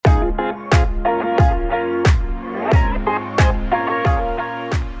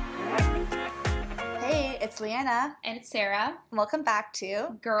Leanna. And it's Sarah. Welcome back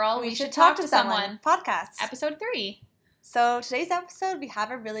to Girl, we should talk to someone. Podcast. Episode 3. So today's episode, we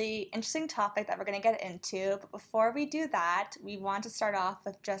have a really interesting topic that we're going to get into. But before we do that, we want to start off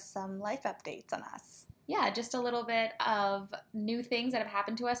with just some life updates on us. Yeah, just a little bit of new things that have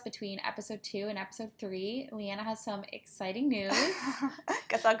happened to us between episode 2 and episode 3. Leanna has some exciting news.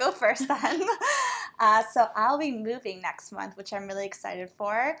 Guess I'll go first then. So I'll be moving next month, which I'm really excited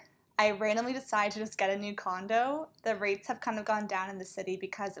for. I randomly decided to just get a new condo. The rates have kind of gone down in the city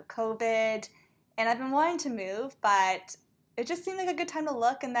because of COVID, and I've been wanting to move, but it just seemed like a good time to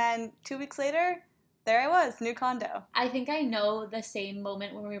look, and then 2 weeks later, there I was, new condo. I think I know the same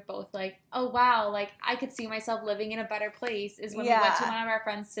moment when we were both like, oh wow, like I could see myself living in a better place is when we went to one of our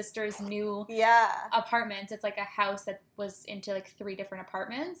friend's sister's new apartment. It's like a house that was into like 3 different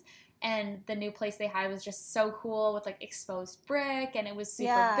apartments. And the new place they had was just so cool with, like, exposed brick, and it was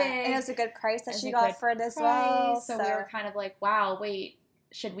super big. And it was a good price that she got for it as well. So we were kind of like, wow, wait,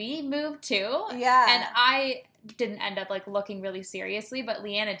 should we move too? Yeah. And I didn't end up, like, looking really seriously, but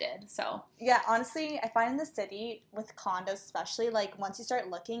Leanna did, so. Yeah, honestly, I find in the city, with condos especially, like, once you start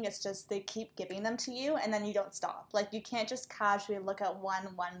looking, it's just they keep giving them to you, and then you don't stop. Like, you can't just casually look at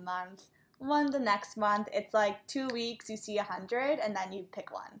one month, one the next month. It's like 2 weeks, you see 100, and then you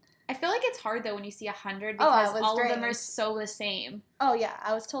pick one. I feel like it's hard, though, when you see 100 because all of them are so the same. Oh, yeah.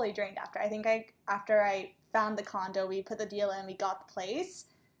 I was totally drained after. I think after I found the condo, we put the deal in, we got the place,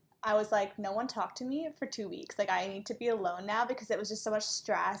 I was like, no one talked to me for 2 weeks. Like, I need to be alone now because it was just so much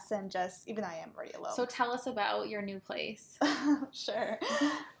stress and just, even though I am already alone. So tell us about your new place. Sure.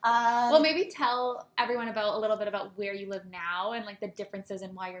 Well, maybe tell everyone a little bit about where you live now and, like, the differences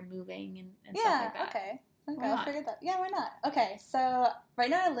and why you're moving and stuff like that. Okay, I'll figure that. Yeah, why not? Okay, so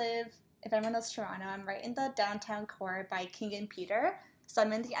right now I live, if anyone knows Toronto, I'm right in the downtown core by King and Peter. So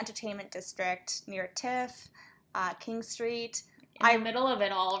I'm in the entertainment district near TIFF, King Street. In the middle of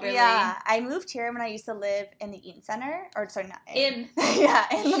it all, really. Yeah, I moved here when I used to live in the Eaton Center, or sorry, not in. Yeah,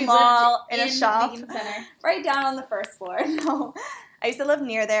 in the mall, in a shop, the Eaton Center, right down on the first floor. No, I used to live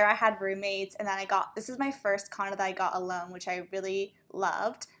near there. I had roommates, and then this is my first condo that I got alone, which I really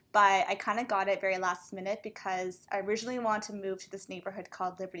loved. But I kind of got it very last minute because I originally wanted to move to this neighborhood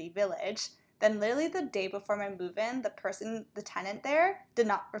called Liberty Village. Then literally the day before my move-in, the tenant there, did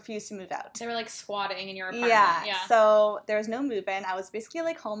not refuse to move out. They were like squatting in your apartment. Yeah. So there was no move-in. I was basically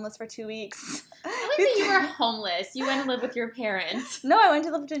like homeless for 2 weeks. I wouldn't say you were homeless. You went to live with your parents. No, I went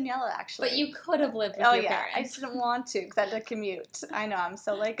to live with Daniela, actually. But you could have lived with your parents. I just didn't want to because I had to commute. I know, I'm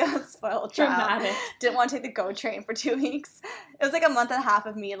so like a spoiled child. Dramatic. Didn't want to take the GO train for 2 weeks. It was like a month and a half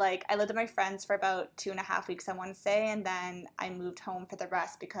of me, like, I lived with my friends for about 2.5 weeks, I want to say, and then I moved home for the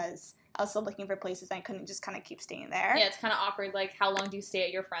rest because I was still looking for places and I couldn't just kind of keep staying there. Yeah, it's kind of awkward, like, how long do you stay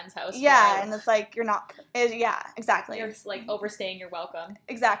at your friend's house Yeah, for? And it's like, you're not, yeah, exactly. You're just, like, overstaying your welcome.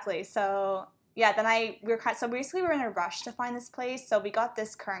 Exactly, so... Yeah, then so basically we were in a rush to find this place, so we got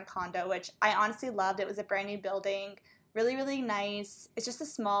this current condo, which I honestly loved. It was a brand new building, really, really nice. It's just a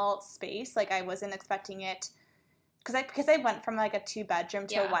small space, like I wasn't expecting it, because I went from like a 2-bedroom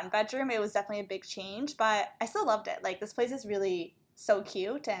to a 1-bedroom, it was definitely a big change, but I still loved it. Like, this place is really so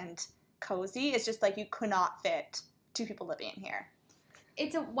cute and cozy. It's just like you could not fit 2 people living in here.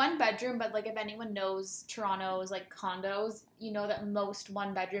 It's a 1-bedroom, but, like, if anyone knows Toronto's, like, condos, you know that most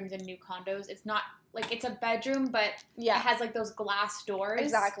 1-bedrooms in new condos, it's not, like, it's a bedroom, but it has, like, those glass doors.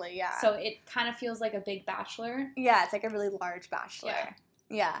 Exactly, yeah. So it kind of feels like a big bachelor. Yeah, it's like a really large bachelor.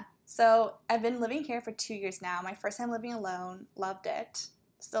 Yeah. So I've been living here for 2 years now. My first time living alone. Loved it.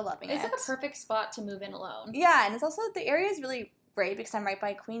 Still loving it. It's like a perfect spot to move in alone. Yeah, and it's also, the area is really great because I'm right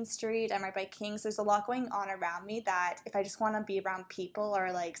by Queen Street, I'm right by King's. There's a lot going on around me that if I just want to be around people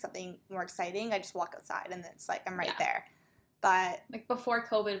or like something more exciting, I just walk outside and it's like I'm right there. But like before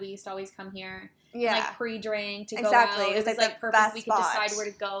COVID, we used to always come here. Yeah. Like pre-drink to go out. It was like perfect. best We could spot. decide where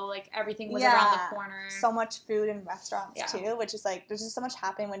to go. Like everything was around the corner. So much food and restaurants too, which is like there's just so much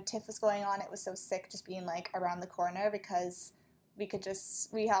happening. When TIFF was going on, it was so sick just being like around the corner because we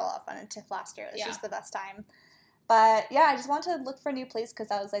had a lot of fun in TIFF last year. It was just the best time. But yeah, I just wanted to look for a new place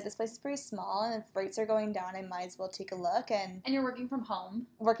because I was like, this place is pretty small, and if rates are going down, I might as well take a look. And you're working from home.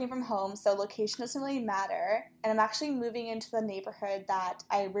 Working from home, so location doesn't really matter. And I'm actually moving into the neighborhood that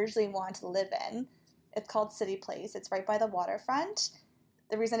I originally wanted to live in. It's called City Place. It's right by the waterfront.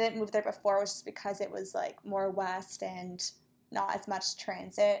 The reason I didn't move there before was just because it was like more west and not as much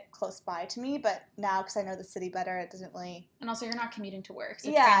transit close by to me, but now because I know the city better, it doesn't really... And also you're not commuting to work.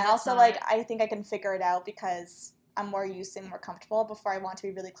 So yeah, and also like I think I can figure it out because I'm more used and more comfortable. Before I want to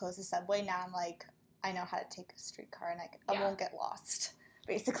be really close to Subway, now I'm like, I know how to take a streetcar and I won't get lost,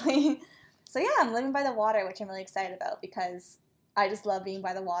 basically. So yeah, I'm living by the water, which I'm really excited about because I just love being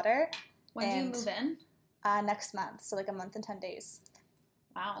by the water. When do you move in? Next month, so like a month and 10 days.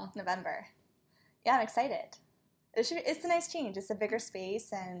 Wow. November. Yeah, I'm excited. It's a nice change. It's a bigger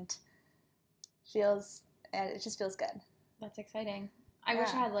space and it just feels good. That's exciting. I wish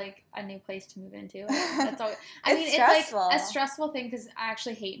I had like a new place to move into. That's all. It's stressful. Like a stressful thing because I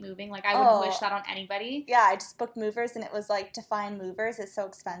actually hate moving. Like I wouldn't wish that on anybody. Yeah, I just booked movers and it was like to find movers is so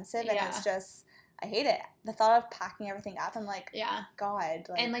expensive and it's just I hate it. The thought of packing everything up, I'm like, God.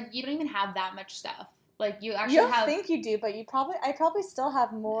 Like, and like you don't even have that much stuff. Like you actually you don't think you do, but I probably still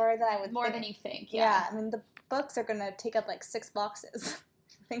have more than I would. More think. than you think. Yeah, I mean the books are gonna take up like 6 boxes.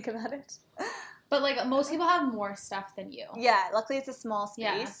 Think about it. But, like, most people have more stuff than you. Yeah, luckily it's a small space.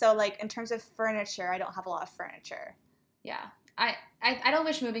 Yeah. So, like, in terms of furniture, I don't have a lot of furniture. Yeah. I don't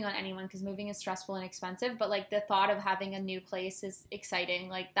wish moving on anyone because moving is stressful and expensive, but, like, the thought of having a new place is exciting.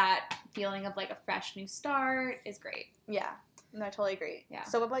 Like, that feeling of, like, a fresh new start is great. Yeah. No, I totally agree. Yeah.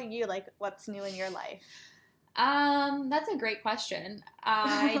 So what about you? Like, what's new in your life? That's a great question.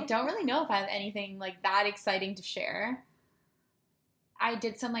 I don't really know if I have anything, like, that exciting to share. I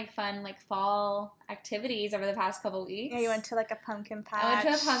did some, like, fun, like, fall activities over the past couple weeks. Yeah, you went to, like, a pumpkin patch. I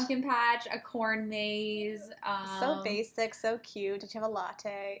went to a pumpkin patch, a corn maze. So basic, so cute. Did you have a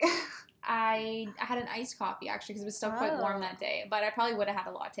latte? I had an iced coffee, actually, because it was still quite warm that day. But I probably would have had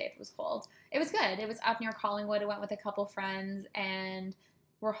a latte if it was cold. It was good. It was up near Collingwood. I went with a couple friends, and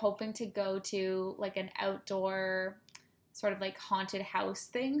we're hoping to go to, like, an outdoor sort of like haunted house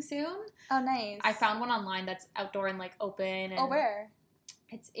thing soon. Oh, nice. I found one online that's outdoor and, like, open. And where?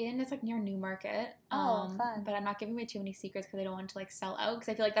 It's like near Newmarket. Fun. But I'm not giving away too many secrets because I don't want it to, like, sell out because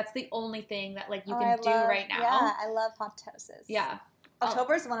I feel like that's the only thing that, like, you can do right now. Yeah, I love haunted houses. Yeah.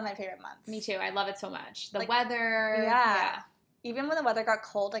 October is one of my favorite months. Me too. I love it so much. The weather. Yeah. Even when the weather got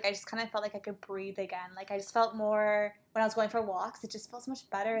cold, like, I just kind of felt like I could breathe again. Like, I just felt more, when I was going for walks, it just felt so much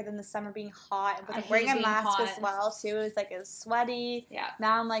better than the summer being hot. But, like, wearing a mask as well, too. It was sweaty. Yeah.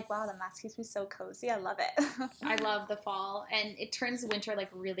 Now I'm like, wow, the mask keeps me so cozy. I love it. I love the fall. And it turns winter, like,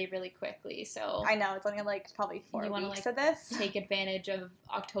 really, really quickly. So I know. It's only, like, probably 4 weeks of this. Take advantage of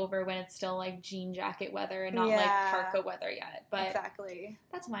October when it's still, like, jean jacket weather and not, like, parka weather yet. But exactly.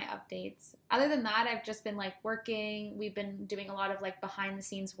 That's my updates. Other than that, I've just been, like, working. We've been doing a lot of, like,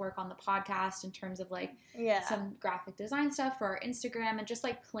 behind-the-scenes work on the podcast in terms of, like, some graphic design stuff for our Instagram and just,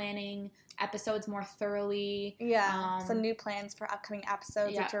 like, planning episodes more thoroughly. Yeah, some new plans for upcoming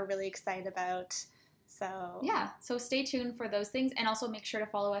episodes, which we're really excited about. So so stay tuned for those things, and also make sure to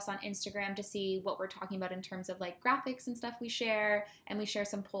follow us on Instagram to see what we're talking about in terms of, like, graphics and stuff we share, and we share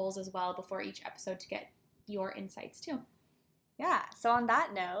some polls as well before each episode to get your insights too. Yeah, so on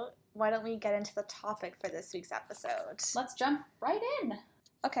that note, why don't we get into the topic for this week's episode? Let's jump right in.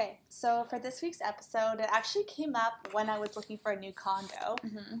 Okay, so for this week's episode, it actually came up when I was looking for a new condo.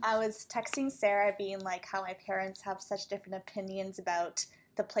 Mm-hmm. I was texting Sarah being like how my parents have such different opinions about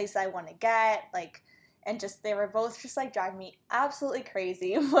the place I want to get, like, and just they were both just, like, driving me absolutely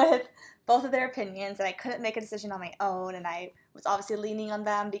crazy with both of their opinions, and I couldn't make a decision on my own, and I was obviously leaning on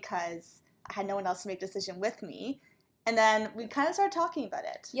them because I had no one else to make a decision with me. And then we kind of started talking about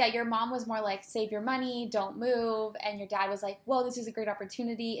it. Yeah, your mom was more like, save your money, don't move. And your dad was like, well, this is a great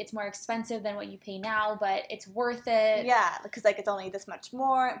opportunity. It's more expensive than what you pay now, but it's worth it. Yeah, because, like, it's only this much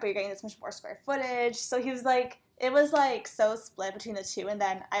more, but you're getting this much more square footage. So he was like, it was, like, so split between the two. And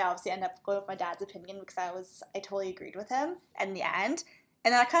then I obviously ended up going with my dad's opinion because I totally agreed with him in the end.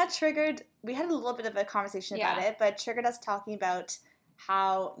 And that kind of triggered, we had a little bit of a conversation about it, but it triggered us talking about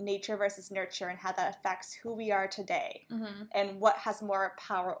how nature versus nurture and how that affects who we are today and what has more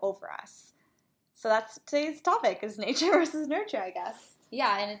power over us. So that's today's topic, is nature versus nurture, I guess.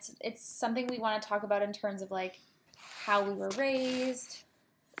 Yeah, and it's something we want to talk about in terms of, like, how we were raised,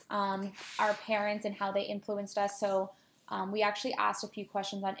 our parents and how they influenced us. So we actually asked a few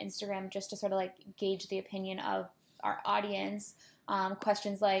questions on Instagram just to sort of, like, gauge the opinion of our audience.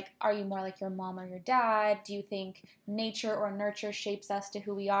 Questions like, are you more like your mom or your dad? Do you think nature or nurture shapes us to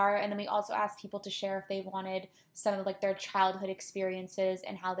who we are? And then we also asked people to share if they wanted some of, like, their childhood experiences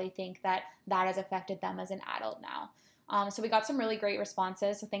and how they think that has affected them as an adult now. So we got some really great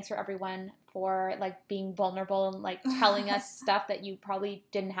responses. So thanks for everyone for, like, being vulnerable and, like, telling us stuff that you probably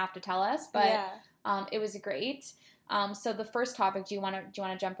didn't have to tell us. But it was great. So the first topic, do you want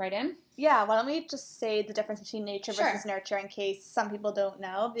to jump right in? Yeah, why don't we just say the difference between nature versus nurture in case some people don't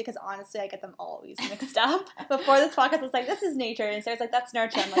know, because honestly I get them always mixed up. Before this podcast I was like, this is nature, and Sarah's like, that's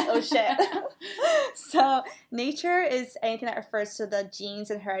nurture. I'm like, oh shit. So nature is anything that refers to the genes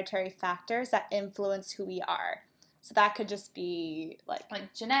and hereditary factors that influence who we are. So that could just be like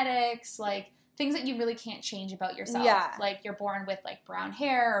genetics, like things that you really can't change about yourself. Like you're born with like brown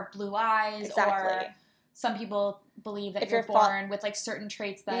hair or blue eyes, or some people believe that you're born with like certain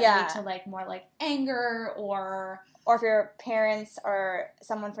traits that lead to like more like anger, or if your parents or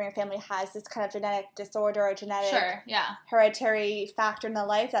someone from your family has this kind of genetic disorder or genetic hereditary factor in their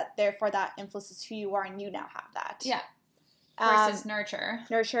life, that therefore that influences who you are, and you now have that. Yeah. Versus nurture.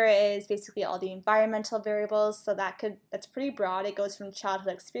 Nurture is basically all the environmental variables, so that's pretty broad. It goes from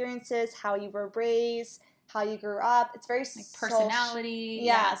childhood experiences, how you were raised, how you grew up. It's very like personality.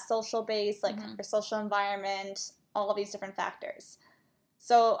 Social based, like your social environment, all of these different factors.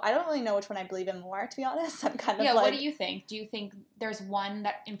 So I don't really know which one I believe in more, to be honest. I'm kind of like... what do you think? Do you think there's one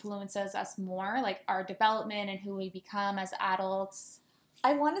that influences us more, like our development and who we become as adults?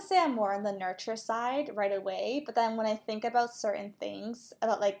 I want to say I'm more on the nurture side right away, but then when I think about certain things,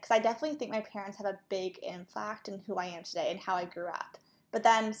 because I definitely think my parents have a big impact in who I am today and how I grew up. But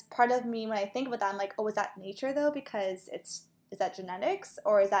then part of me, when I think about that, I'm like, oh, is that nature though? Because is that genetics,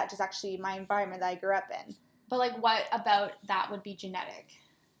 or is that just actually my environment that I grew up in? But like, what about that would be genetic?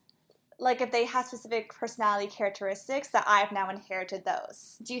 Like if they have specific personality characteristics that I've now inherited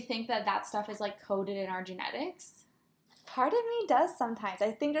those. Do you think that stuff is like coded in our genetics? Part of me does sometimes.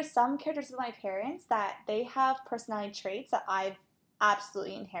 I think there's some characteristics of my parents that they have personality traits that I've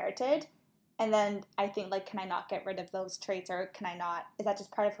absolutely inherited. And then I think, like, can I not get rid of those traits, or can I not, is that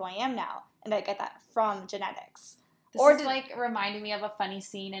just part of who I am now? And I get that from genetics. This is like reminding me of a funny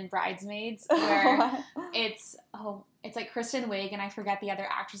scene in Bridesmaids where it's like Kristen Wiig and I forget the other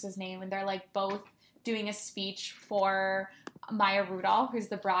actress's name, and they're like both doing a speech for Maya Rudolph, who's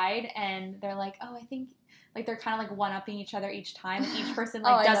the bride, and they're like, oh, I think... Like, they're kind of, like, one-upping each other each time. And each person,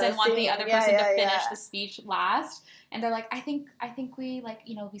 like, doesn't want the other person to finish the speech last. And they're like, I think we, like,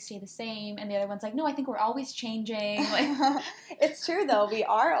 you know, we stay the same. And the other one's like, no, I think we're always changing. Like, it's true, though. We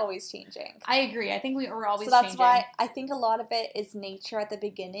are always changing. I agree. I think we're always changing. So that's why I think a lot of it is nature at the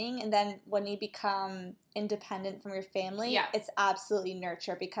beginning. And then when you become independent from your family, it's absolutely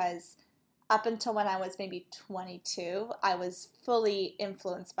nurture, because... Up until when I was maybe 22, I was fully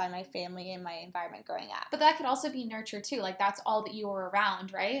influenced by my family and my environment growing up. But that could also be nurture, too. Like, that's all that you were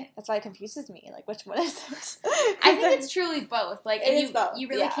around, right? That's why it confuses me. Like, which one is it? I think it's truly both. Like, it is both. You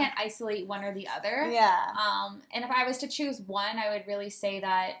really can't isolate one or the other. Yeah. And if I was to choose one, I would really say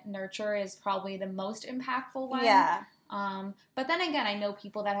that nurture is probably the most impactful one. Yeah. But then again, I know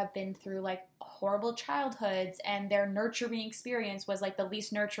people that have been through, like, horrible childhoods, and their nurturing experience was, like, the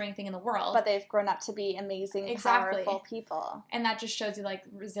least nurturing thing in the world. But they've grown up to be amazing, powerful people. And that just shows you, like,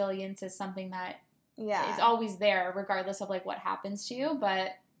 resilience is something that is always there, regardless of, like, what happens to you.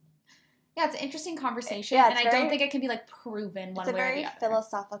 But, yeah, it's an interesting conversation, and I don't think it can be, like, proven one way or the other. It's a very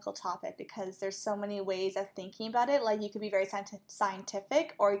philosophical topic, because there's so many ways of thinking about it. Like, you could be very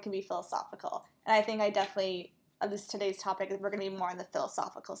scientific, or you can be philosophical. And I think I definitely... of today's topic, we're going to be more on the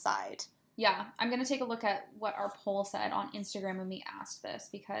philosophical side. Yeah, I'm going to take a look at what our poll said on Instagram when we asked this,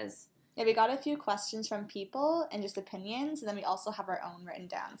 because... Yeah, we got a few questions from people and just opinions, and then we also have our own written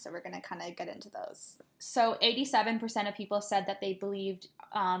down, so we're going to kind of get into those. So 87% of people said that they believed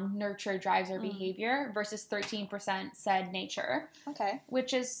nurture drives their behavior, versus 13% said nature. Okay.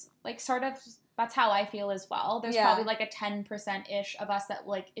 Which is, like, sort of... That's how I feel as well. There's probably, like, a 10%-ish of us that,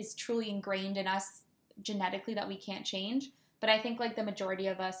 like, is truly ingrained in us genetically that we can't change. But I think, like, the majority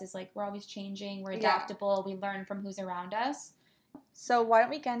of us is, like, we're always changing, we're adaptable, we learn from who's around us. So why don't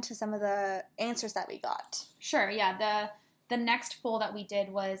we get into some of the answers that we got? Sure, yeah. The next poll that we did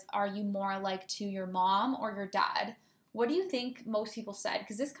was, are you more like to your mom or your dad? What do you think most people said?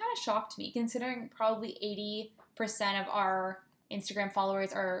 Because this kind of shocked me, considering probably 80% of our Instagram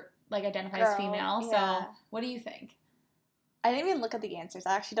followers are, like, identified as female. So what do you think? I didn't even look at the answers.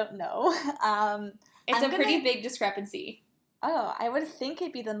 I actually don't know. It's a pretty big discrepancy. Oh, I would think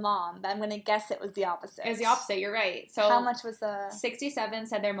it'd be the mom, but I'm going to guess it was the opposite. It was the opposite, you're right. So how much was the... 67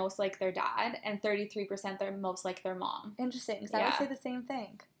 said they're most like their dad, and 33% they're most like their mom. Interesting, because I would say the same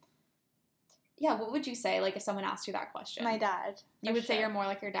thing. Yeah, what would you say, like, if someone asked you that question? My dad. You would say you're more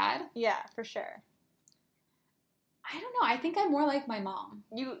like your dad? Yeah, for sure. I don't know. I think I'm more like my mom.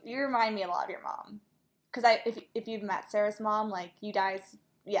 You remind me a lot of your mom. Because if you've met Sarah's mom, like, you guys,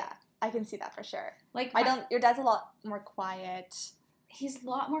 I can see that for sure. Like, your dad's a lot more quiet. He's a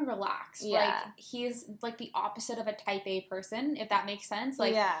lot more relaxed. Yeah. Like, he's, like, the opposite of a type A person, if that makes sense.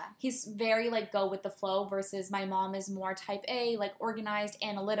 Like, he's very, like, go with the flow, versus my mom is more type A, like, organized,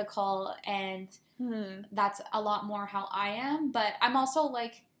 analytical, and that's a lot more how I am. But I'm also,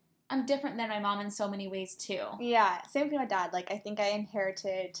 like, I'm different than my mom in so many ways, too. Yeah, same with my dad. Like, I think I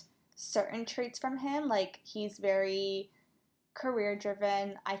inherited certain traits from him. Like, he's very career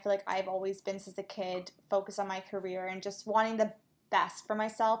driven. I feel like I've always been, since a kid, focused on my career and just wanting the best for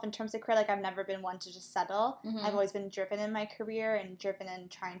myself in terms of career. Like, I've never been one to just settle. I've always been driven in my career and driven in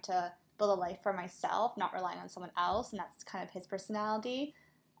trying to build a life for myself, not relying on someone else, and that's kind of his personality.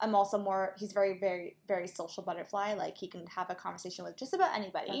 I'm also more, he's very, very, very social butterfly. Like, he can have a conversation with just about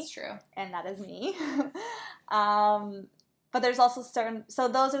anybody. That's true. And that is me. But there's also certain, so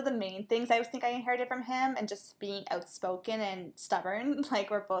those are the main things I think I inherited from him, and just being outspoken and stubborn. Like,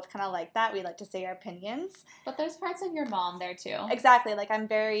 we're both kind of like that. We like to say our opinions. But there's parts of your mom there too. Exactly. Like, I'm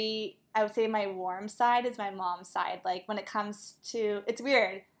very, I would say my warm side is my mom's side. Like, when it comes to, it's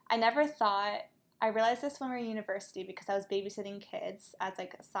weird. I never thought, I realized this when we were in university because I was babysitting kids as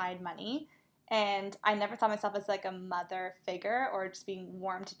like side money. And I never thought myself as like a mother figure or just being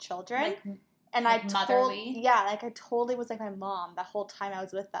warm to children. And like motherly? I totally was like my mom the whole time I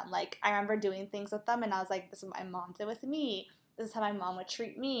was with them. Like, I remember doing things with them and I was like, this is what my mom did with me. This is how my mom would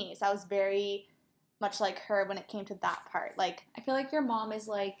treat me. So I was very much like her when it came to that part. Like, I feel like your mom is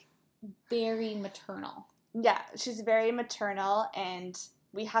like very maternal. Yeah, she's very maternal, and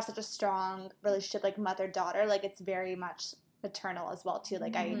we have such a strong relationship, like mother-daughter. Like, it's very much maternal as well too.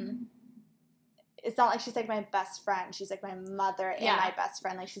 Like, it's not like she's like my best friend. She's like my mother and my best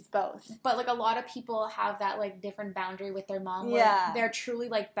friend. Like, she's both. But like a lot of people have that like different boundary with their mom. Where they're truly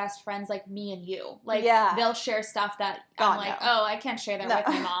like best friends, like me and you. Like, they'll share stuff that I'm like, oh, I can't share that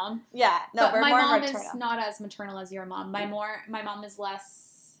with my mom. But my more mom maternal. is not as maternal as your mom. My mom is less.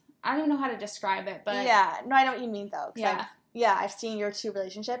 I don't even know how to describe it, but I know what you mean though. I've seen your two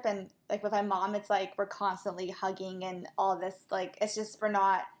relationship, and like with my mom, it's like we're constantly hugging and all this. Like, it's just, we're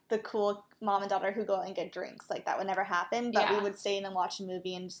not the cool mom and daughter who go out and get drinks. Like, that would never happen. But we would stay in and watch a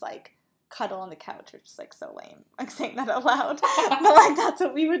movie and just like cuddle on the couch, which is like so lame. I'm saying that out loud, but like that's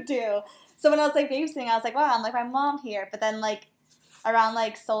what we would do. So when I was like babysitting, I was like, wow, I'm like my mom here. But then like around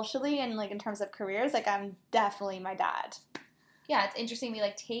like socially and like in terms of careers, like I'm definitely my dad. Yeah, it's interesting. We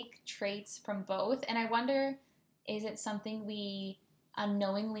like take traits from both, and I wonder, is it something we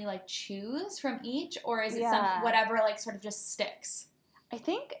unknowingly like choose from each, or is it some whatever like sort of just sticks? I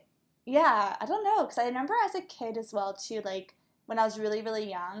think, I don't know, because I remember as a kid as well too, like when I was really, really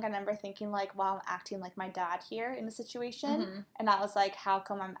young, I remember thinking like, wow, I'm acting like my dad here in the situation, and I was like, how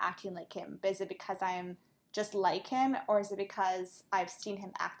come I'm acting like him? Is it because I'm just like him, or is it because I've seen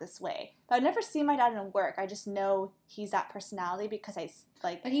him act this way? But I've never seen my dad in work. I just know he's that personality because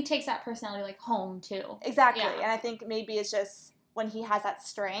But he takes that personality like home too. Exactly, and I think maybe it's just when he has that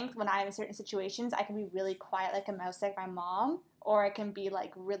strength, when I'm in certain situations, I can be really quiet like a mouse like my mom, or I can be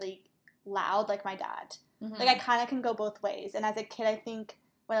like really loud like my dad. Like, I kind of can go both ways. And as a kid, I think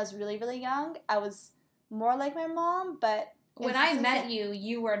when I was really, really young, I was more like my mom, but when I met you,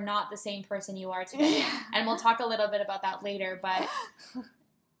 you were not the same person you are today. And we'll talk a little bit about that later, but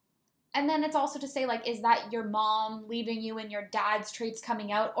and then it's also to say, like, is that your mom leaving you and your dad's traits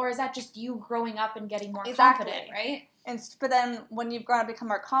coming out, or is that just you growing up and getting more confident, right? But then when you've grown up and become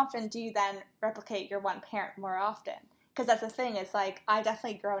more confident, do you then replicate your one parent more often? Because that's the thing, it's like, I've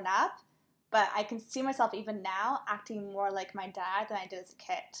definitely grown up, but I can see myself even now acting more like my dad than I did as a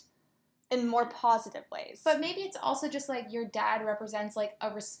kid. In more positive ways. But maybe it's also just like your dad represents like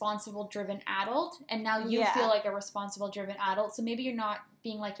a responsible, driven adult, and now you feel like a responsible, driven adult. So maybe you're not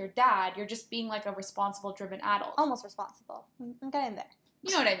being like your dad, you're just being like a responsible, driven adult. Almost responsible. I'm getting there.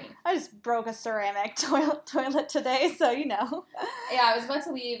 You know what I mean? I just broke a ceramic toilet today, so you know. Yeah, I was about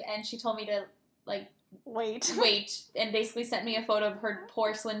to leave, and she told me to like wait, and basically sent me a photo of her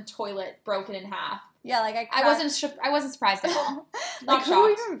porcelain toilet broken in half. Yeah, like I wasn't surprised at all. Like, who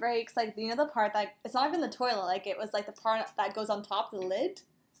even breaks, like, you know, the part that, it's not even the toilet, like, it was, like, the part that goes on top of the lid?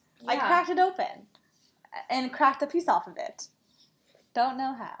 Yeah. I cracked it open and cracked a piece off of it. Don't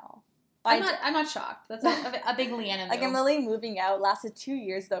know how. I'm not shocked. That's a big Leanna move. Like, I'm literally moving out, lasted 2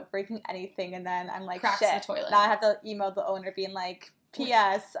 years without breaking anything, and then I'm like, cracks shit. The toilet. Now I have to email the owner being like,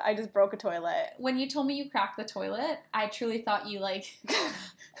 P.S. I just broke a toilet. When you told me you cracked the toilet, I truly thought you, like,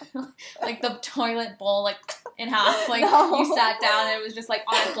 like the toilet bowl, like, in half. Like, you sat down and it was just, like,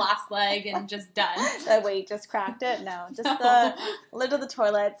 on a glass leg and just done. The weight just cracked it? No. Just the lid of the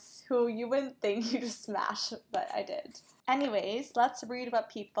toilets, who you wouldn't think you just smash, but I did. Anyways, let's read what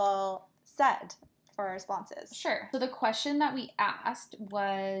people said for our responses. Sure. So the question that we asked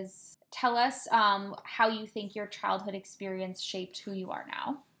was, tell us how you think your childhood experience shaped who you are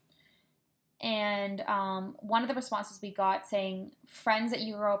now. And one of the responses we got saying friends that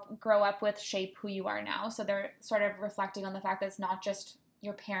you grow up with shape who you are now. So they're sort of reflecting on the fact that it's not just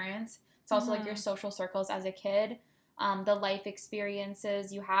your parents. It's also like your social circles as a kid. the life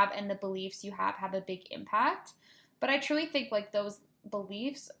experiences you have and the beliefs you have a big impact. But I truly think, like, those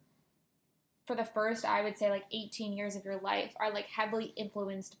beliefs for the first, I would say, like, 18 years of your life are, like, heavily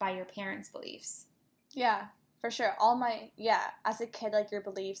influenced by your parents' beliefs. Yeah, for sure. As a kid, like, your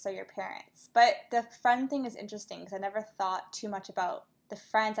beliefs are your parents. But the friend thing is interesting because I never thought too much about the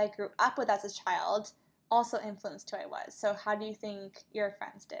friends I grew up with as a child also influenced who I was. So how do you think your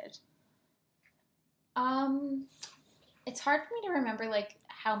friends did? It's hard for me to remember, like,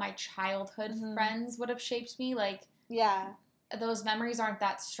 how my childhood friends would have shaped me. Like, yeah, those memories aren't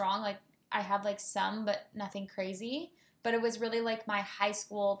that strong. Like, I have, like, some, but nothing crazy. But it was really, like, my high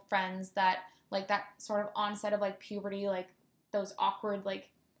school friends that, like, that sort of onset of, like, puberty, like, those awkward, like,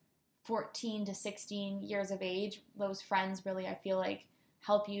 14 to 16 years of age. Those friends really, I feel like,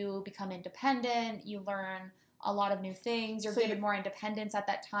 help you become independent. You learn a lot of new things. You're given more independence at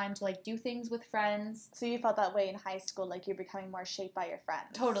that time to, like, do things with friends. So you felt that way in high school, like you're becoming more shaped by your friends?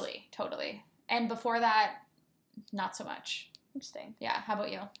 Totally. And before that, not so much. Interesting. Yeah, how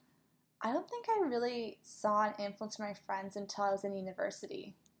about you? I don't think I really saw an influence from my friends until I was in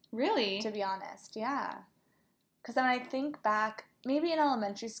university. Really? To be honest, yeah. Because then I think back, maybe in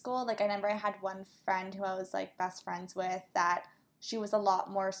elementary school, like I remember I had one friend who I was like best friends with that she was a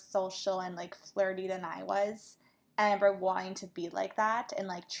lot more social and like flirty than I was. And I remember wanting to be like that and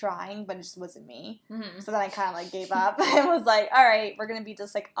like trying, but it just wasn't me. Mm-hmm. So then I kind of like gave up and was like, all right, we're going to be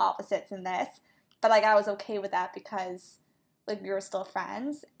just like opposites in this. But like I was okay with that because like we were still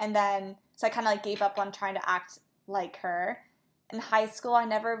friends. And then, so I kind of like gave up on trying to act like her. In high school, I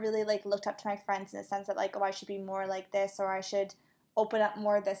never really like looked up to my friends in the sense that like, oh, I should be more like this or I should open up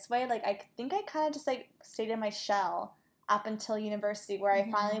more this way. Like I think I kind of just like stayed in my shell up until university where I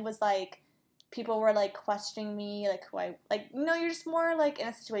finally was like, people were like questioning me, like who I, like, you know, you're just more like in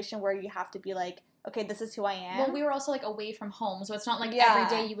a situation where you have to be like, okay, this is who I am. Well, we were also like away from home, so it's not like every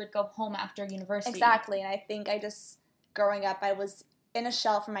day you would go home after university. Exactly, and I think I just, growing up, I was in a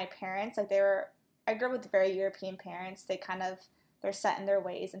shell from my parents. Like I grew up with very European parents. They kind of, they're set in their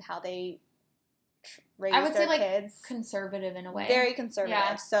ways and how they raise their kids. I would say like conservative in a way. Very conservative.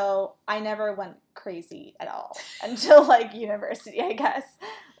 Yeah. So I never went crazy at all until like university, I guess.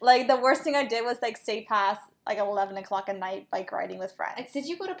 Like the worst thing I did was like stay past like 11 o'clock at night bike riding with friends. Like, did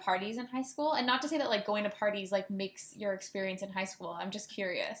you go to parties in high school? And not to say that like going to parties like makes your experience in high school. I'm just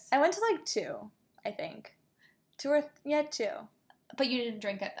curious. I went to like 2, I think. 2. But you didn't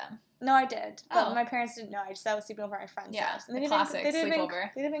drink at them? No, I did. But my parents didn't know. I was sleeping over at my friend's house. And the classic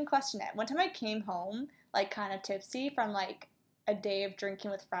sleepover. They didn't even question it. One time I came home, like, kind of tipsy from, like, a day of drinking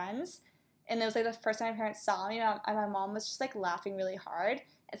with friends. And it was, like, the first time my parents saw me. And my mom was just, like, laughing really hard.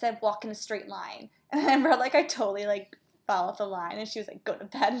 Instead of walking a straight line. And I remember, like, I totally, like, fell off the line. And she was, like, go to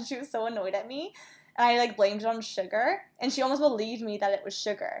bed. And she was so annoyed at me. And I, like, blamed it on sugar. And she almost believed me that it was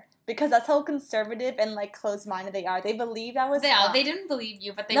sugar. Because that's how conservative and, like, closed-minded they are. They believed I was high. They didn't believe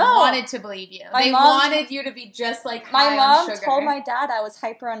you, but they wanted to believe you. They wanted you to be just, like, high on sugar. My mom told my dad I was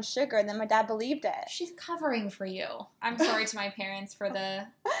hyper on sugar, and then my dad believed it. She's covering for you. I'm sorry to my parents for the...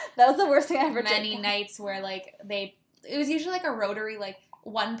 That was the worst thing I ever did. Many nights where, like, it was usually, like, a rotary, like,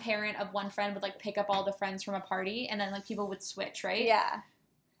 one parent of one friend would, like, pick up all the friends from a party, and then, like, people would switch, right? Yeah.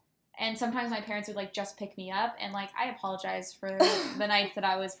 And sometimes my parents would, like, just pick me up. And, like, I apologize for the nights that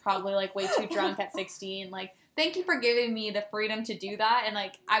I was probably, like, way too drunk at 16. Like, thank you for giving me the freedom to do that. And,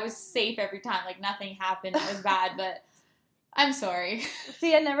 like, I was safe every time. Like, nothing happened. It was bad, but I'm sorry.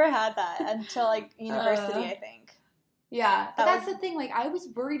 See, I never had that until, like, university, I think. Yeah. But that's the thing. Like, I was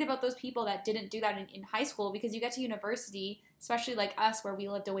worried about those people that didn't do that in high school. Because you get to university, especially, like, us, where we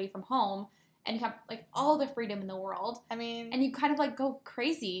lived away from home. And you have, like, all the freedom in the world. I mean... And you kind of, like, go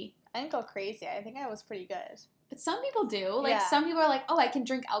crazy. I didn't go crazy. I think I was pretty good. But some people do. Like, some people are like, oh, I can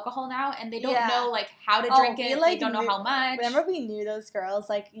drink alcohol now, and they don't know, like, how to drink it. Like, they don't know how much. Remember we knew those girls,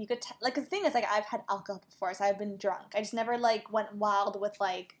 like, you could, like, the thing is, like, I've had alcohol before, so I've been drunk. I just never, like, went wild with,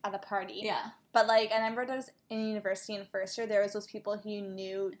 like, at a party. Yeah. But, like, I remember there was, in university in first year, there was those people who you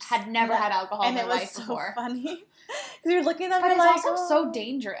knew. Had never had alcohol in their life before. And it was so funny. Because you're looking at them but and, like, it's also so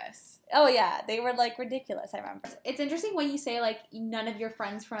dangerous. Oh, yeah. They were, like, ridiculous, I remember. It's interesting when you say, like, none of your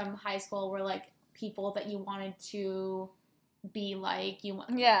friends from high school were, like, people that you wanted to be like.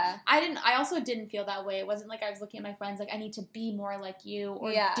 Yeah. I also didn't feel that way. It wasn't like I was looking at my friends, like, I need to be more like you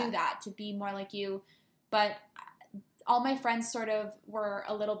or do that to be more like you. But all my friends sort of were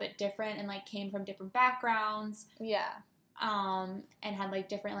a little bit different and, like, came from different backgrounds. Yeah. And had, like,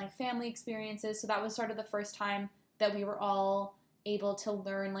 different, like, family experiences. So that was sort of the first time that we were all able to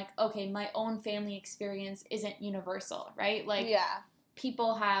learn, like, okay, my own family experience isn't universal, right? Like,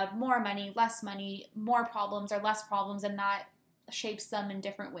 people have more money, less money, more problems or less problems, and that shapes them in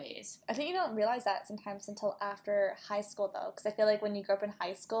different ways. I think you don't realize that sometimes until after high school, though, because I feel like when you grow up in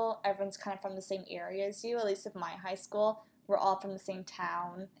high school, everyone's kind of from the same area as you. At least with my high school, we're all from the same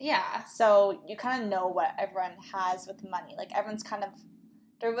town. Yeah. So you kind of know what everyone has with money. Like, everyone's kind of,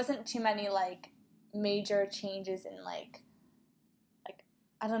 there wasn't too many, like, major changes in, like,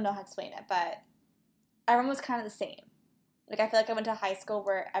 I don't know how to explain it, but everyone was kind of the same. Like, I feel like I went to high school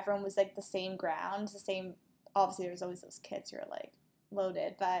where everyone was, like, the same ground, the same, obviously there's always those kids who are, like,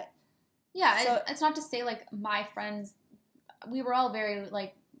 loaded, but. Yeah, so, it's not to say, like, my friends, we were all very,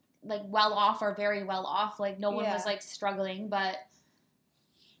 like well off or very well off. Like, no one was, like, struggling, but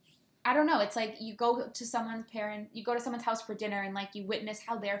I don't know. It's like you go to someone's house for dinner and, like, you witness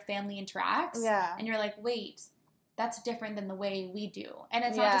how their family interacts. Yeah. And you're like, wait, that's different than the way we do. And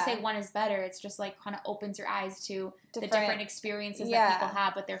it's not to say one is better. It's just, like, kind of opens your eyes to the different experiences that people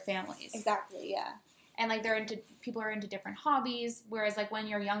have with their families. Exactly, yeah. And, like, people are into different hobbies, whereas, like, when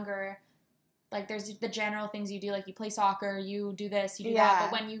you're younger, like, there's the general things you do, like, you play soccer, you do this, you do that,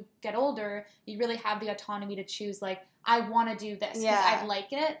 but when you get older, you really have the autonomy to choose, like, I want to do this because I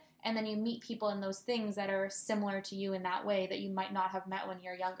like it, and then you meet people in those things that are similar to you in that way that you might not have met when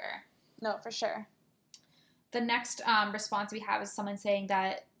you're younger. No, for sure. The next response we have is someone saying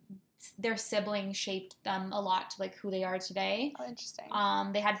that their siblings shaped them a lot to, like, who they are today. Oh, interesting.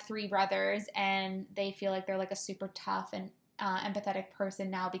 They had 3 brothers, and they feel like they're, like, a super tough and empathetic person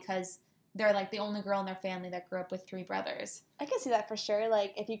now because they're, like, the only girl in their family that grew up with 3 brothers. I can see that for sure.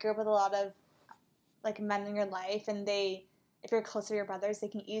 Like, if you grew up with a lot of, like, men in your life and if you're close to your brothers, they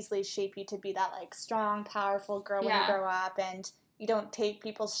can easily shape you to be that, like, strong, powerful girl when you grow up, and you don't take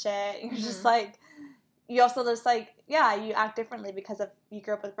people's shit. You're just, like, you also just, like, you act differently because you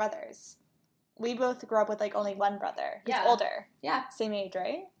grew up with brothers. We both grew up with, like, only one brother who's older. Yeah. Same age,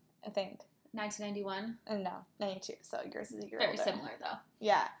 right? I think. 1991? No, 92. So yours is a year Very older. similar, though.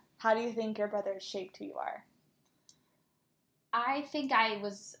 Yeah. How do you think your brothers shaped who you are? I think I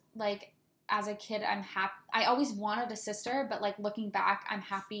was, like, as a kid, I'm happy. I always wanted a sister, but, like, looking back, I'm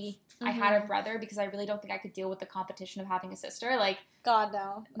happy I had a brother because I really don't think I could deal with the competition of having a sister. Like, God,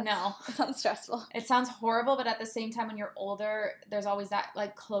 no. No. It sounds stressful. It sounds horrible, but at the same time, when you're older, there's always that,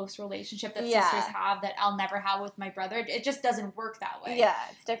 like, close relationship that sisters have that I'll never have with my brother. It just doesn't work that way. Yeah,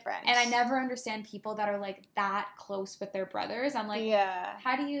 it's different. And I never understand people that are, like, that close with their brothers. I'm like,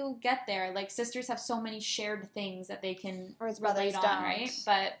 how do you get there? Like, sisters have so many shared things that they can relate on, right?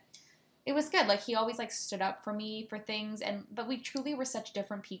 But it was good. Like, he always, like, stood up for me for things. But we truly were such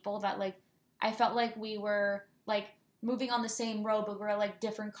different people that, like, I felt like we were, like, moving on the same road, but we're, like,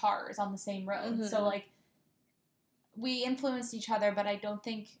 different cars on the same road. So, like, we influenced each other, but I don't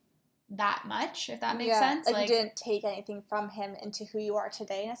think that much, if that makes sense. Like, you didn't take anything from him into who you are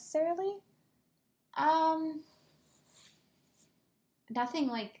today, necessarily? Nothing,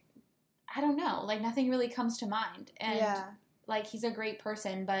 like, I don't know. Like, nothing really comes to mind. And, like, he's a great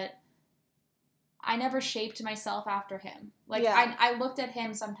person, but I never shaped myself after him. Like, I looked at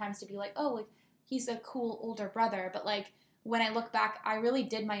him sometimes to be like, oh, like, he's a cool older brother, but, like, when I look back, I really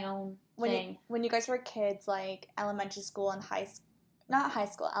did my own thing. When you guys were kids, like, elementary school and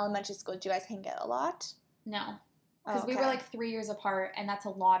elementary school, did you guys hang out a lot? No. Because we were, like, 3 years apart, and that's a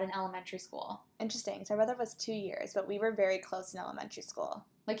lot in elementary school. Interesting. So my brother was 2 years, but we were very close in elementary school.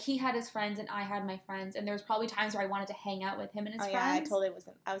 Like, he had his friends, and I had my friends, and there was probably times where I wanted to hang out with him and his friends. I totally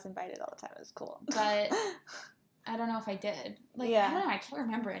wasn't. I was invited all the time. It was cool. But I don't know if I did. Like, I don't know. I can't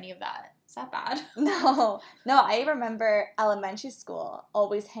remember any of that. Is that bad? No. I remember elementary school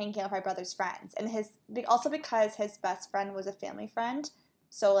always hanging out with my brother's friends, and also because his best friend was a family friend.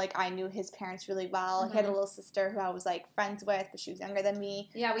 So, like, I knew his parents really well. He had a little sister who I was, like, friends with, but she was younger than me.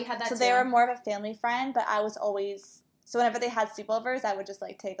 Yeah, we had that, so they were more of a family friend, but I was always... So whenever they had sleepovers, I would just,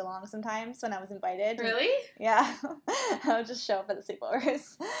 like, take along sometimes when I was invited. Really? Yeah. I would just show up at the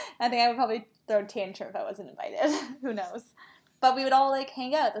sleepovers. I think I would probably throw a tantrum if I wasn't invited. Who knows? But we would all, like,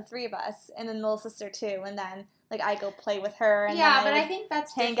 hang out, the 3 of us, and then the little sister, too, and then... Like, I go play with her, and then I think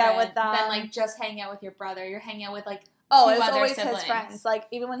that's hang out with them. Than, like, just hang out with your brother. You're hanging out with, like, it was always siblings. His friends. Like,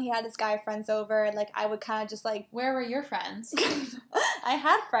 even when he had his guy friends over, like, I would kind of just, like... Where were your friends? I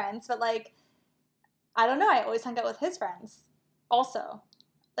had friends, but, like, I don't know. I always hung out with his friends also.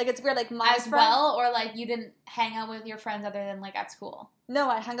 Like, it's weird, like, my As friend, well, or, like, you didn't hang out with your friends other than, like, at school? No,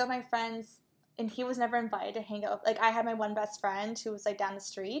 I hung out with my friends, and he was never invited to hang out. Like, I had my one best friend who was, like, down the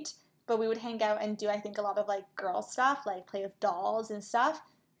street, but we would hang out and do, I think, a lot of, like, girl stuff, like, play with dolls and stuff.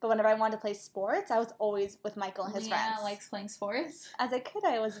 But whenever I wanted to play sports, I was always with Michael and his friends. Yeah, likes playing sports. As a kid,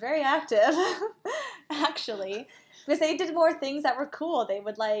 I was very active. actually. Because they did more things that were cool. They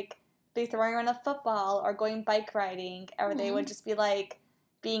would, like, be throwing around a football or going bike riding, or they would just be, like,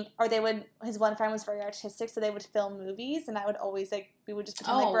 his one friend was very artistic, so they would film movies, and I would always, like, we would just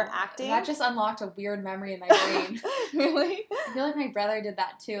pretend like we're acting. That just unlocked a weird memory in my brain. Really? I feel like my brother did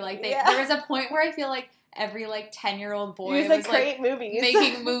that too. Like, there was a point where I feel like every, like, 10-year-old boy was like, movies.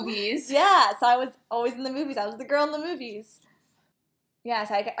 Making movies. Yeah, so I was always in the movies. I was the girl in the movies. Yeah,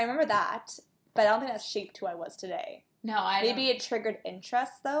 so I remember that, but I don't think that shaped who I was today. No, Maybe it triggered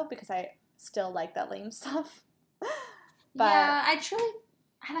interest, though, because I still like that lame stuff. But yeah,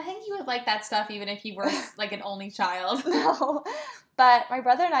 I think you would like that stuff even if you were, like, an only child. No, but my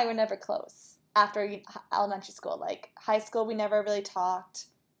brother and I were never close after elementary school. Like, high school, we never really talked.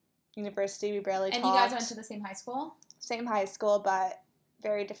 University, we barely talked. And you guys went to the same high school? Same high school, but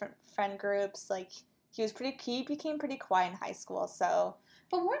very different friend groups. Like, he became pretty quiet in high school, so.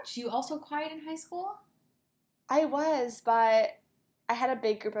 But weren't you also quiet in high school? I was, but I had a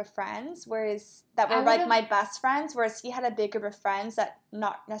big group of friends, that were like my best friends, whereas he had a big group of friends that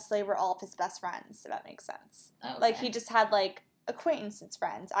not necessarily were all of his best friends, if that makes sense. Okay. Like, he just had, like, acquaintances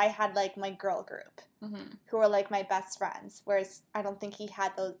friends. I had, like, my girl group, who were, like, my best friends, whereas I don't think he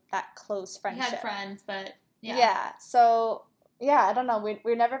had that close friendship. He had friends, but, yeah. Yeah, so, yeah, I don't know.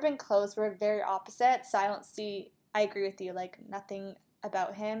 We've never been close. We're very opposite, so I agree with you. Like, nothing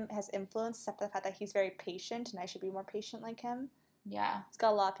about him has influence, except for the fact that he's very patient, and I should be more patient like him. Yeah. He's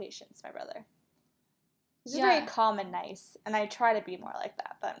got a lot of patience, my brother. He's very calm and nice, and I try to be more like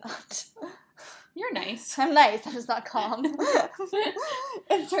that, but I'm not. You're nice. I'm nice, I'm just not calm.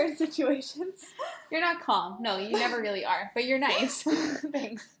 In certain situations. You're not calm. No, you never really are, but you're nice.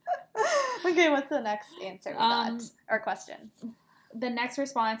 Thanks. Okay, what's the next answer we got? Or question? The next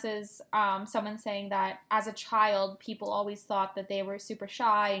response is someone saying that as a child, people always thought that they were super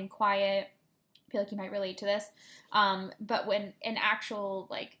shy and quiet. I feel like you might relate to this. But when in actual,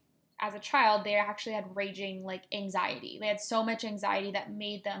 like, as a child, they actually had raging, like, anxiety. They had so much anxiety that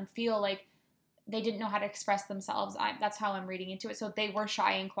made them feel like they didn't know how to express themselves. That's how I'm reading into it. So they were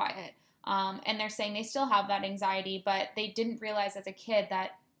shy and quiet. And they're saying they still have that anxiety, but they didn't realize as a kid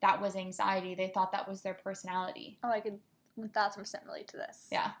that was anxiety. They thought that was their personality. Oh, I could 1,000% relate to this.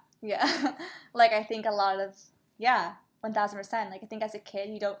 Yeah. Yeah. Like, I think 1,000%. Like, I think as a kid,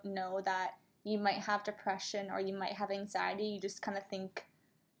 you don't know that you might have depression or you might have anxiety. You just kind of think,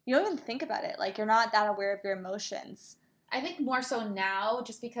 you don't even think about it. Like, you're not that aware of your emotions. I think more so now,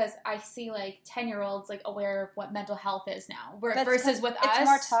 just because I see, like, 10-year-olds, like, aware of what mental health is now. Versus with us. It's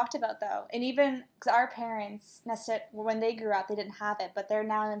more talked about, though. And even, because our parents, when they grew up, they didn't have it. But they're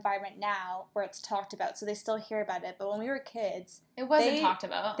now in an environment now where it's talked about. So they still hear about it. But when we were kids. It wasn't talked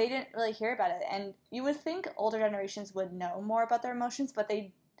about. They didn't really hear about it. And you would think older generations would know more about their emotions, but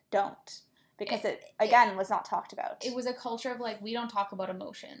they don't. Because it was not talked about. It was a culture of, like, we don't talk about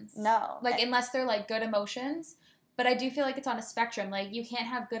emotions. No. Like, unless they're, like, good emotions. But I do feel like it's on a spectrum. Like, you can't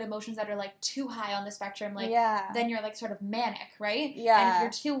have good emotions that are, like, too high on the spectrum. Like, then you're, like, sort of manic, right? Yeah. And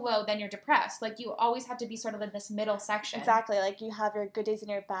if you're too low, then you're depressed. Like, you always have to be sort of in this middle section. Exactly. Like, you have your good days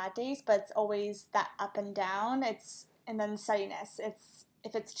and your bad days, but it's always that up and down. And then steadiness.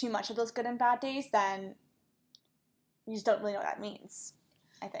 If it's too much of those good and bad days, then you just don't really know what that means,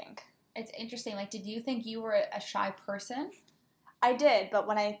 I think. It's interesting. Like, did you think you were a shy person? I did, but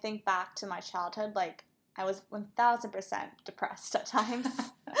when I think back to my childhood, like, I was 1,000% depressed at times.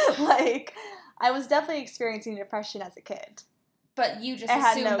 Like, I was definitely experiencing depression as a kid. But you just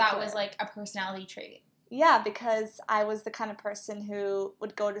assumed that was, like, a personality trait. Yeah, because I was the kind of person who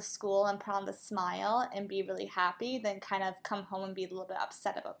would go to school and put on the smile and be really happy, then kind of come home and be a little bit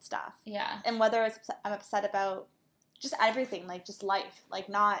upset about stuff. Yeah. And whether I'm upset about just everything, like, just life, like,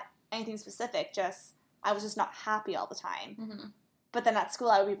 not anything specific, just I was just not happy all the time. Mm-hmm. But then at school,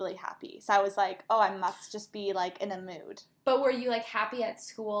 I would be really happy. So I was like, oh, I must just be, like, in a mood. But were you, like, happy at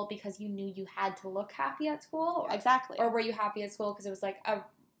school because you knew you had to look happy at school? Exactly. Or were you happy at school because it was, like, it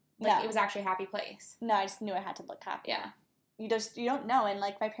was actually a happy place? No, I just knew I had to look happy. Yeah. You don't know. And,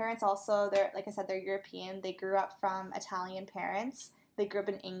 like, my parents also, like I said, they're European. They grew up from Italian parents. They grew up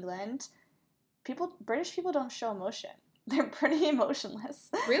in England. British people don't show emotion. They're pretty emotionless.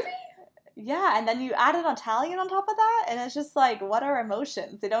 Really? Yeah, and then you add an Italian on top of that, and it's just like, what are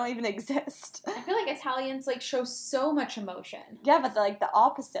emotions? They don't even exist. I feel like Italians, like, show so much emotion. Yeah, but like the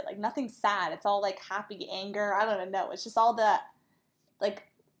opposite, like nothing's sad. It's all like happy, anger. I don't even know. It's just all the, like,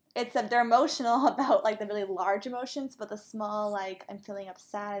 they're emotional about like the really large emotions, but the small, like, I'm feeling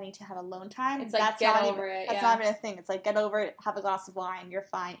upset, I need to have alone time. It's like, get over it. That's not even a thing. It's like, get over it, have a glass of wine, you're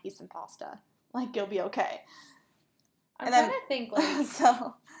fine, eat some pasta. Like, you'll be okay. I'm trying to think, like,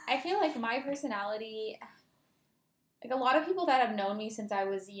 so I feel like my personality, like a lot of people that have known me since I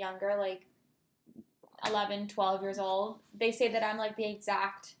was younger, like 11, 12 years old, they say that I'm like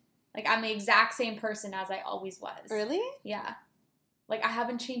I'm the exact same person as I always was. Really? Yeah. Like, I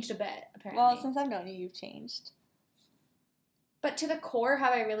haven't changed a bit, apparently. Well, since I've known you, you've changed. But to the core,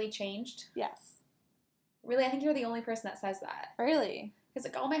 have I really changed? Yes. Really? I think you're the only person that says that. Really? Because,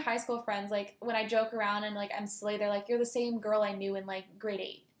 like, all my high school friends, like, when I joke around and, like, I'm silly, they're like, you're the same girl I knew in, like, grade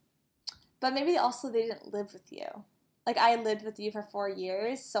 8. But maybe also they didn't live with you. Like, I lived with you for 4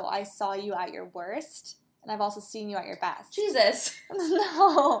 years, so I saw you at your worst. And I've also seen you at your best. Jesus.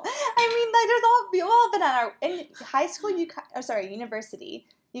 No. I mean, like, we've all been in high school, university,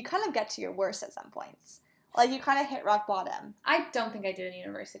 you kind of get to your worst at some points. Like, you kind of hit rock bottom. I don't think I did in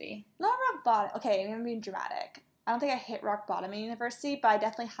university. Not rock bottom. Okay, I'm being dramatic. I don't think I hit rock bottom in university, but I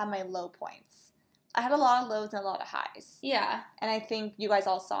definitely had my low points. I had a lot of lows and a lot of highs. Yeah. And I think you guys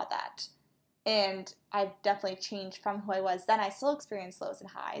all saw that. And I've definitely changed from who I was then. I still experience lows and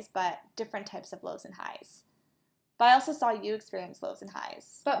highs, but different types of lows and highs. But I also saw you experience lows and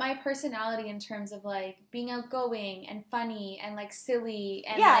highs. But my personality in terms of, like, being outgoing and funny and, like, silly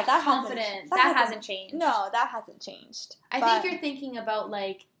and, yeah, like, that confident, that hasn't changed. No, that hasn't changed. I think you're thinking about,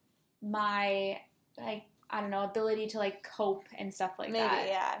 like, my, like, I don't know, ability to, like, cope and stuff like that. Maybe,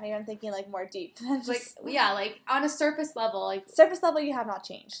 yeah. Maybe I'm thinking, like, more deep. Like, yeah, like, on a surface level, like... Surface level, you have not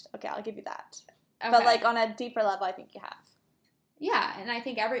changed. Okay, I'll give you that. Okay. But, like, on a deeper level, I think you have. Yeah, and I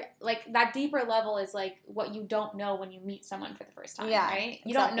think that deeper level is, like, what you don't know when you meet someone for the first time, right? Exactly.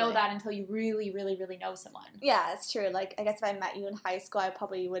 You don't know that until you really, really, really know someone. Yeah, it's true. Like, I guess if I met you in high school, I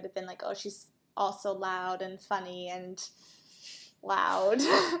probably would have been like, oh, she's also loud and funny and loud.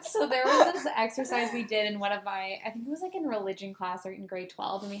 So there was this exercise we did in one of I think it was, like, in religion class or in grade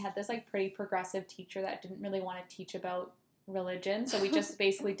 12, and we had this, like, pretty progressive teacher that didn't really want to teach about religion, so we just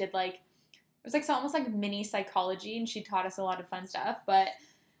basically did, like, it was, like, almost like mini psychology, and she taught us a lot of fun stuff. But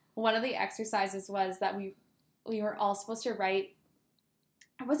one of the exercises was that we were all supposed to write.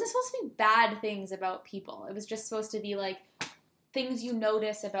 It wasn't supposed to be bad things about people. It was just supposed to be, like, things you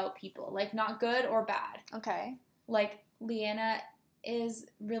notice about people, like, not good or bad. Okay. Like, Leanna is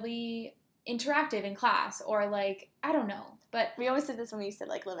really interactive in class, or, like, I don't know. But we always did this when we used to,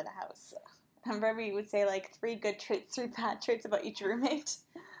 like, live in a house. Remember, we would say, like, 3 good traits, 3 bad traits about each roommate.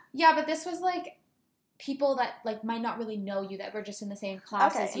 Yeah, but this was, like, people that, like, might not really know you, that were just in the same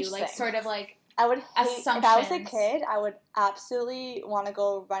class as you. Like, sort of, like, I would hate, assumptions. If I was a kid, I would absolutely want to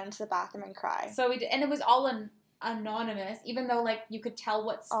go run into the bathroom and cry. So we did, and it was all anonymous, even though, like, you could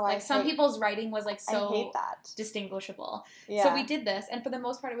tell some people's writing was, like, so I hate that. Distinguishable. Yeah. So we did this, and for the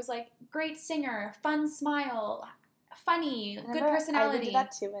most part, it was, like, great singer, fun smile, funny, good personality. I did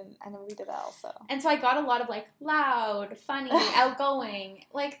that too, and I never did that also. And so I got a lot of, like, loud, funny, outgoing,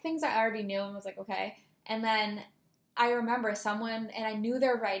 like, things I already knew, and was like, okay. And then I remember someone, and I knew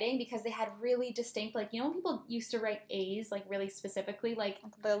their writing because they had really distinct, like, you know when people used to write A's, like, really specifically, like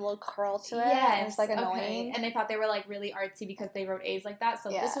the little curl to it? Yes. And it's, like, annoying. Okay. And they thought they were, like, really artsy because they wrote A's like that. So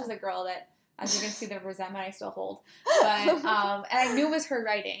This was a girl that, as you can see, the resentment I still hold. But, and I knew it was her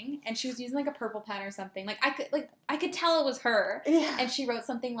writing, and she was using, like, a purple pen or something. Like, I could tell it was her. Yeah. And she wrote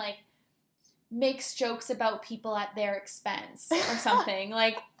something like, makes jokes about people at their expense or something.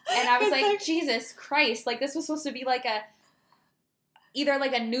 Like, and I was like, Jesus Christ. Like, this was supposed to be, like, either,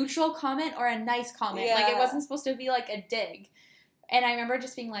 like, a neutral comment or a nice comment. Yeah. Like, it wasn't supposed to be, like, a dig. And I remember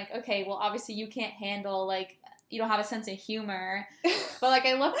just being like, okay, well, obviously you can't handle, like, you don't have a sense of humor. But, like,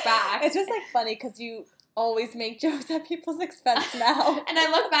 I look back. It's just, like, funny because you always make jokes at people's expense now. And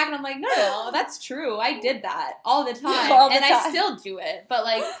I look back and I'm like, no, that's true. I did that all the time. I still do it. But,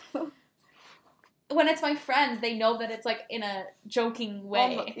 like, when it's my friends, they know that it's, like, in a joking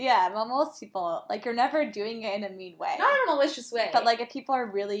way. Well, most people, like, you're never doing it in a mean way. Not in a malicious way. But, like, if people are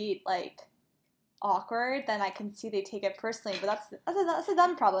really, like, awkward, then I can see they take it personally. But that's a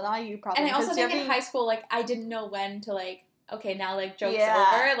them problem, not a you problem. And I also think in high school, like, I didn't know when to, like, okay, now, like, joke's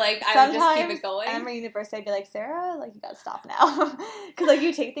over. Like, I would just keep it going. I remember university, I'd be like, Sarah, like, you gotta stop now. Because, like,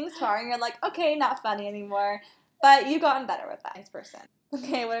 you take things far and you're like, okay, not funny anymore. But you've gotten better with that. Nice person.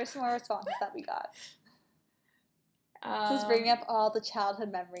 Okay, what are some more responses that we got? Just bringing up all the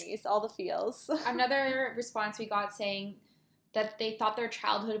childhood memories, all the feels. Another response we got saying that they thought their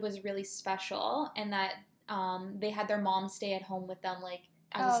childhood was really special, and that they had their mom stay at home with them, like,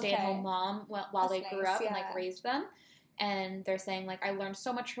 as a stay-at-home mom while they grew up and, like, raised them. And they're saying, like, I learned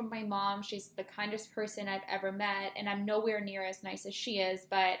so much from my mom. She's the kindest person I've ever met, and I'm nowhere near as nice as she is,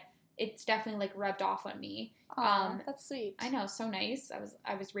 but it's definitely like rubbed off on me. That's sweet. I know, so nice.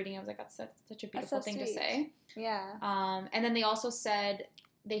 I was reading, I was like, that's such a beautiful thing to say. Yeah. And then they also said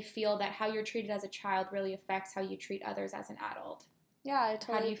they feel that how you're treated as a child really affects how you treat others as an adult. Yeah,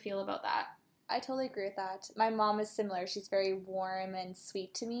 How do you feel about that? I totally agree with that. My mom is similar. She's very warm and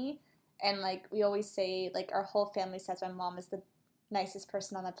sweet to me. And, like, we always say, like, our whole family says my mom is the nicest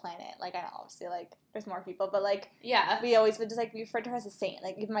person on the planet. Like, I know, obviously, like, there's more people, but, like, yeah, we always would just, like, we refer to her as a saint.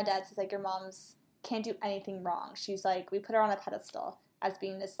 Like, even my dad says, like, your mom's can't do anything wrong. She's, like, we put her on a pedestal as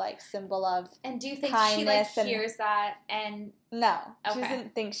being this, like, symbol of And do you think she, kindness like, hears that and... No, Okay. She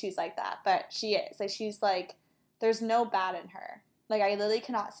doesn't think she's like that, but she is. Like, she's, like, there's no bad in her. Like, I literally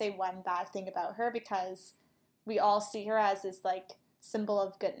cannot say one bad thing about her because we all see her as this, like, symbol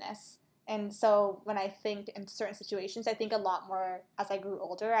of goodness. And so when I think in certain situations, I think a lot more as I grew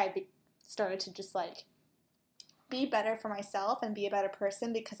older, started to just, like, be better for myself and be a better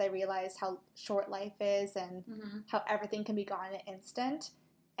person because I realized how short life is and how everything can be gone in an instant.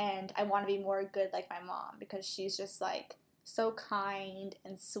 And I want to be more good like my mom because she's just, like, so kind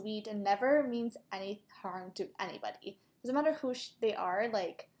and sweet and never means any harm to anybody. Doesn't matter who they are,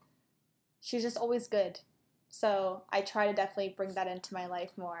 like, she's just always good. So I try to definitely bring that into my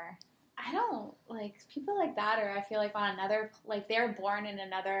life more. I don't, like, people like that, or I feel like on another, like, they're born in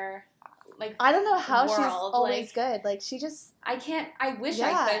another, like, I don't know how world. she's always good. Like, she just... I wish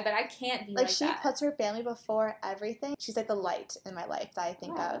I could, but I can't be like that. Like, she puts her family before everything. She's, like, the light in my life that I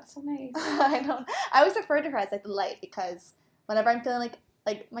think of. That's so nice. I always refer to her as, like, the light because whenever I'm feeling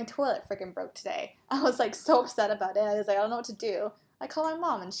like, my toilet freaking broke today. I was, like, so upset about it. I was like, I don't know what to do. I call my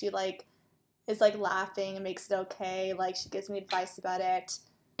mom, and she, like, is, like, laughing and makes it okay. Like, she gives me advice about it.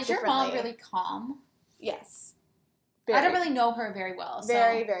 Is your mom really calm? Yes. I don't really know her very well. So.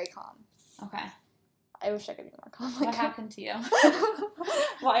 Very, very calm. Okay. I wish I could be more calm. What happened to you?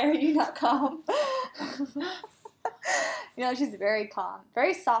 Why are you not calm? You know, she's very calm.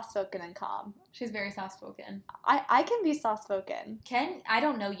 Very soft-spoken and calm. She's very soft-spoken. I can be soft-spoken. I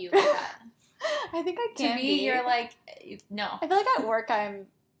don't know you like that. I think I can be. To me, you're like, no. I feel like at work I'm...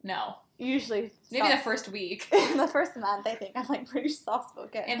 No. Usually maybe the first week. The first month, I think I'm, like, pretty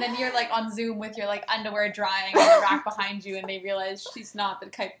soft-spoken. And then you're, like, on Zoom with your, like, underwear drying on the rack behind you, and they realize she's not the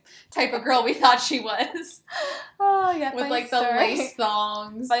type of girl we thought she was. Oh, yeah, with, like, the lace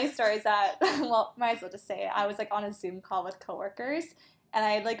thongs. Funny story is that, well, might as well just say it. I was, like, on a Zoom call with coworkers, and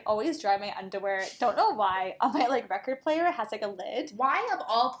I, like, always dry my underwear, don't know why, on my, like, record player. It has, like, a lid. Why, of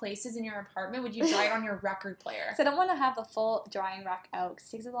all places in your apartment, would you dry it on your record player? Because I don't want to have the full drying rack out, because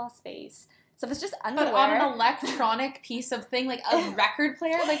it takes a lot of space. So if it's just underwear... But on an electronic piece of thing, like a record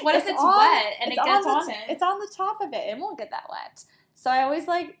player? Like, what if it's wet and it gets on it? It's on the top of it. It won't get that wet. So I always,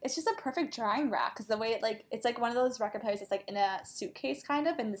 like, it's just a perfect drying rack, because the way it, like, it's, like, one of those record players that's, like, in a suitcase, kind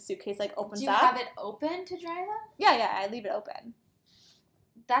of, and the suitcase, like, opens up. Do you have it open to dry them? Yeah, I leave it open.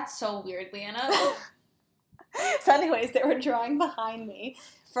 That's so weird, Leanna. So anyways, they were drawing behind me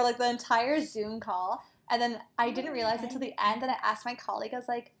for, like, the entire Zoom call, and then I didn't realize until the end, and I asked my colleague, I was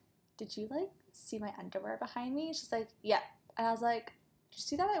like, did you, like, see my underwear behind me? She's like, yeah. And I was like, did you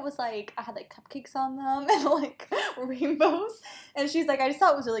see that? It was, like, I had, like, cupcakes on them and, like, rainbows. And she's like, I just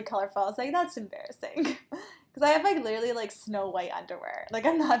thought it was really colorful. I was like, that's embarrassing. Because I have, like, literally, like, Snow White underwear. Like,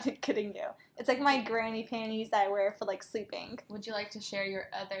 I'm not kidding you. It's, like, my granny panties that I wear for, like, sleeping. Would you like to share your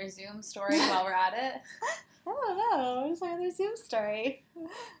other Zoom story while we're at it? I don't know. What's my other Zoom story?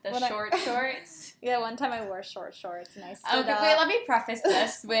 The short shorts? Yeah, one time I wore short shorts and I stood up. Wait, let me preface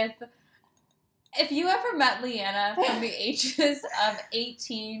this with, if you ever met Leanna from the ages of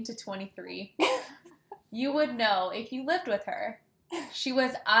 18 to 23, you would know, if you lived with her, she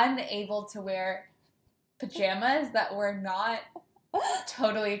was unable to wear pajamas that were not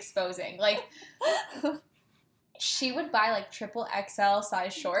totally exposing. Like, she would buy, like, triple XL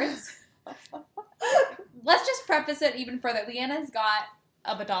size shorts. Let's just preface it even further. Leanna's got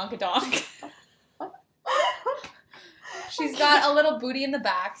a badonkadonk. She's got a little booty in the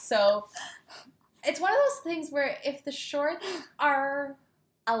back, so it's one of those things where if the shorts are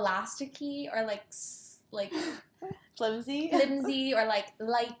elasticy or like flimsy or like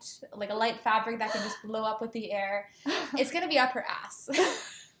light, like a light fabric that can just blow up with the air, it's gonna be up her ass.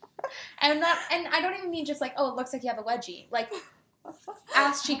 And I don't even mean just like, oh, it looks like you have a wedgie, like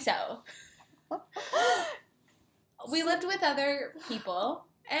ass cheeks out. We lived with other people,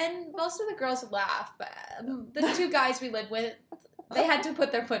 and most of the girls would laugh, but the two guys we lived with, they had to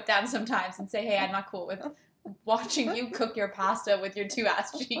put their foot down sometimes and say, hey, I'm not cool with watching you cook your pasta with your two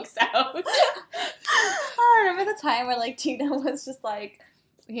ass cheeks out. I remember the time where, like, Tina was just, like,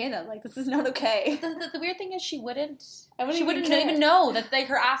 Hannah, like, this is not okay. The weird thing is she wouldn't even know that, like,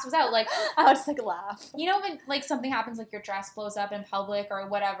 her ass was out. Like, I would just, like, laugh. You know when, like, something happens, like, your dress blows up in public or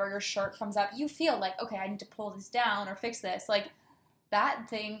whatever, your shirt comes up, you feel like, okay, I need to pull this down or fix this. Like, that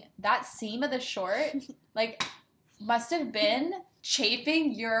seam of the short, like, must have been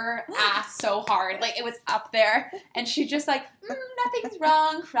chafing your ass so hard. Like, it was up there. And she just, like, nothing's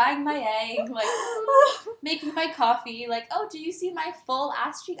wrong, frying my egg, like, making my coffee. Like, oh, do you see my full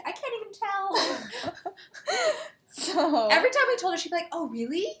ass cheek? I can't even tell. So every time we told her, she'd be like, oh,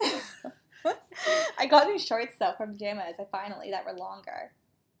 really? I got new shorts, though, from Pajamas, that were longer.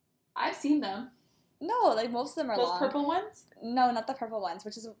 I've seen them. No, like, most of them are long. Those purple ones? No, not the purple ones,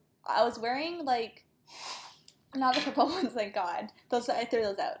 I was wearing, like... Not the purple ones, thank God. I threw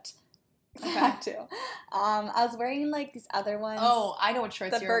those out. Okay. I had to. I was wearing, like, these other ones. Oh, I know what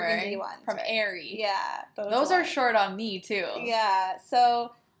shorts you were wearing. The burgundy ones. From Aerie. Yeah. Those are short on me, too. Yeah.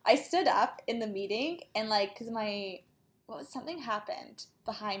 So, I stood up in the meeting, and, like, because something happened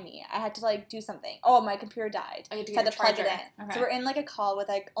behind me. I had to, like, do something. Oh, my computer died. I had to plug it in. Okay. So, we're in, like, a call with,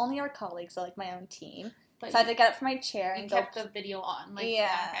 like, only our colleagues, so, like, my own team. But so I had to get up from my chair and kept the video on. Like,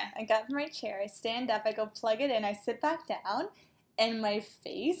 yeah. Okay. I got up from my chair. I stand up. I go plug it in. I sit back down, and my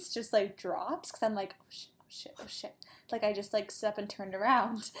face just like drops because I'm like, oh shit. Like I just like stood up and turned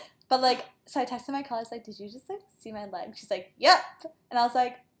around. But like, so I texted my colleague, like, did you just like see my leg? She's like, yep. And I was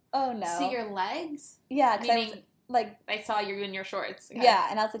like, oh no. See your legs? Yeah. Meaning, I saw you in your shorts. Okay. Yeah.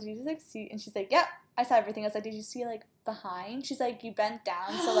 And I was like, did you just like see? And she's like, yep. I saw everything. I was like, did you see, like, behind? She's like, you bent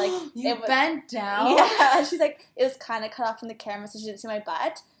down, so, like... bent down? Yeah. She's like, it was kind of cut off from the camera, so she didn't see my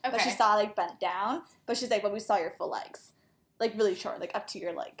butt. Okay. But she saw, like, bent down. But she's like, but we saw your full legs. Like, really short, like, up to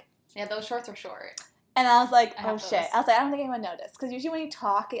your leg. Yeah, those shorts are short. And I was like, oh, shit. I was like, I don't think anyone noticed. Because usually when you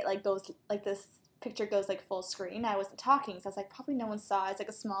talk, it, like, goes... Like, this picture goes, like, full screen. I wasn't talking, so I was like, probably no one saw. It's, like,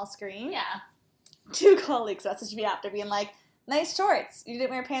 a small screen. Yeah. 2 colleagues messaged me after being like... Nice shorts. You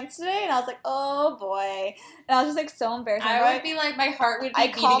didn't wear pants today? And I was like, oh, boy. And I was just, like, so embarrassed. I would be, like, my heart would be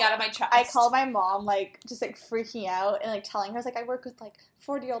beating out of my chest. I called my mom, like, just, like, freaking out and, like, telling her, I was like, I work with, like,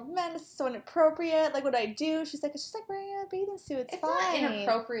 40-year-old men. This is so inappropriate. Like, what do I do? She's like, it's just, like, wearing a bathing suit. It's fine. It's not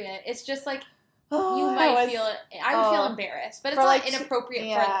inappropriate. It's just, like... You might feel it. I would feel embarrassed, but it's not like, inappropriate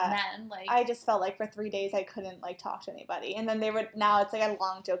for men. Like I just felt like for 3 days I couldn't like talk to anybody, and then now it's like a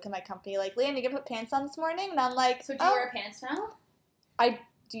long joke in my company. Like, Leanne, you gonna put pants on this morning? And I'm like, so do you wear pants now? I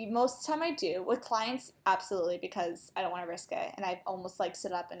do most of the time. I do with clients, absolutely, because I don't want to risk it. And I've almost like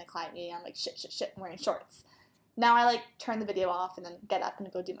stood up in a client meeting. I'm like, shit, I'm wearing shorts. Now I like turn the video off and then get up and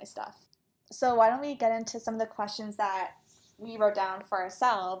go do my stuff. So why don't we get into some of the questions that we wrote down for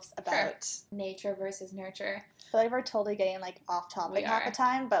ourselves about nature versus nurture. I feel like we're totally getting like off topic half the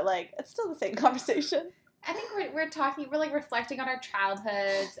time, but like it's still the same conversation. I think we're like reflecting on our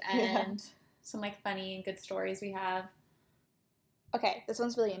childhoods and some like funny and good stories we have. Okay, this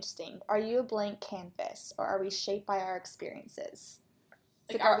one's really interesting. Are you a blank canvas, or are we shaped by our experiences?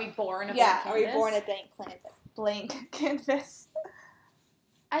 Like, are we born a blank canvas? Yeah, are we born a blank canvas?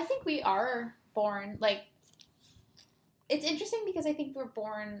 I think we are born, like, it's interesting because I think we're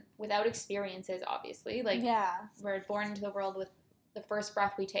born without experiences, obviously. Like, we're born into the world with the first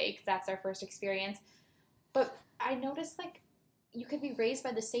breath we take. That's our first experience. But I noticed, like, you could be raised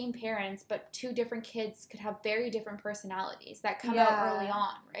by the same parents, but 2 different kids could have very different personalities that come out early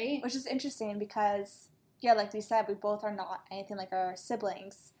on, right? Which is interesting because, like we said, we both are not anything like our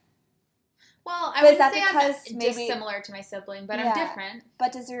siblings. Well, I would say I'm dissimilar to my sibling, but I'm different.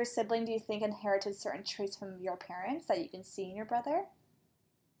 But does your sibling, do you think, inherited certain traits from your parents that you can see in your brother?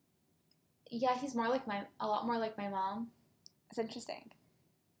 Yeah, he's a lot more like my mom. That's interesting.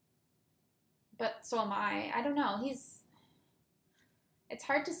 But so am I. I don't know. It's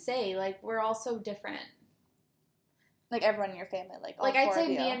hard to say. Like, we're all so different. Like, everyone in your family, like all Like, four I'd say of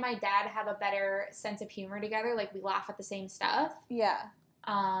you. me and my dad have a better sense of humor together. Like, we laugh at the same stuff. Yeah.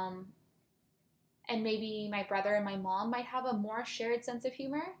 And maybe my brother and my mom might have a more shared sense of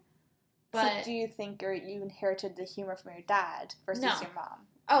humor. But so do you think you inherited the humor from your dad versus your mom?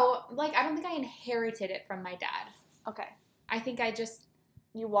 Oh, like, I don't think I inherited it from my dad. Okay. I think I just...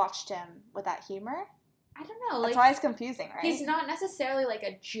 You watched him with that humor? I don't know. That's why it's confusing, right? He's not necessarily, like,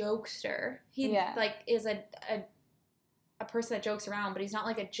 a jokester. He, like, is a person that jokes around, but he's not,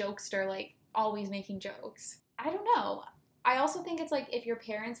 like, a jokester, like, always making jokes. I don't know. I also think it's, like, if your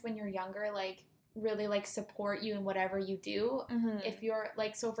parents, when you're younger, like... really like support you in whatever you do. If you're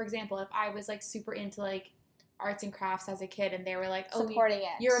like, so for example, if I was like super into like arts and crafts as a kid and they were like, oh, supporting it,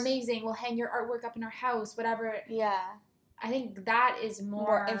 you're amazing, we'll hang your artwork up in our house, whatever. I think that is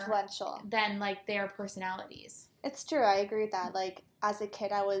more influential than like their personalities. It's true, I agree with that. Like, as a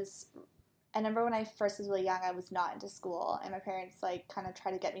kid, I remember when I first was really young, I was not into school, and my parents, like, kind of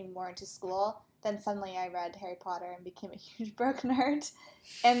tried to get me more into school. Then suddenly I read Harry Potter and became a huge book nerd.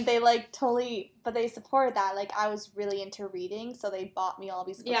 And they, like, but they supported that. Like, I was really into reading, so they bought me all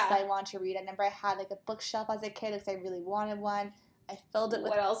these books that I wanted to read. I remember I had, like, a bookshelf as a kid because I really wanted one. I filled it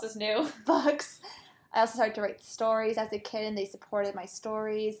with what else is new? Books. I also started to write stories as a kid, and they supported my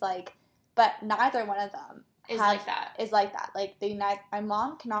stories. Like, but neither one of them is like that. Like, my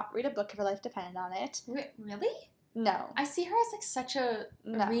mom cannot read a book if her life depended on it. Really? No. I see her as, like, such a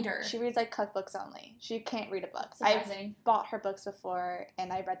reader. She reads, like, cookbooks only. She can't read a book. I've bought her books before,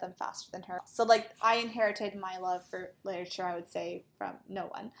 and I read them faster than her. So, like, I inherited my love for literature, I would say, from no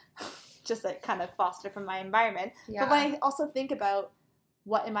one. Just, like, kind of fostered from my environment. Yeah. But when I also think about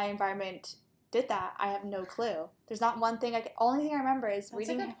what in my environment did that, I have no clue. There's not one thing. Only thing I remember is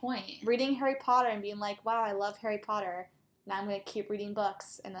reading Harry Potter and being like, wow, I love Harry Potter. Now I'm going to keep reading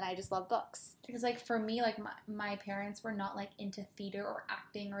books, and then I just love books. Because, like, for me, like, my parents were not, like, into theater or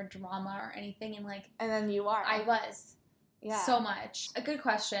acting or drama or anything, and, like... And then you are. I was. Yeah. So much. A good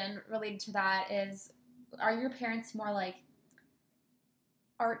question related to that is, are your parents more, like,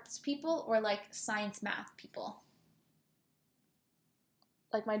 arts people or, like, science math people?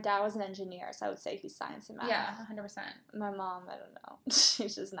 Like, my dad was an engineer, so I would say he's science and math. Yeah, 100%. My mom, I don't know.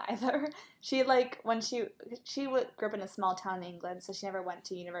 She's just neither. She, like, when she grew up in a small town in England, so she never went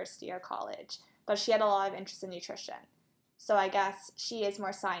to university or college. But she had a lot of interest in nutrition. So I guess she is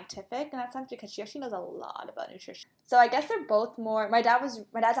more scientific in that sense because she actually knows a lot about nutrition. So I guess they're both more... My dad's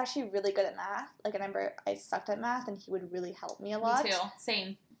actually really good at math. Like, I remember I sucked at math, and he would really help me a lot. Me too.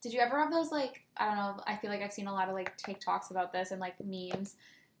 Same. Did you ever have those, like, I don't know, I feel like I've seen a lot of, like, TikToks about this and, like, memes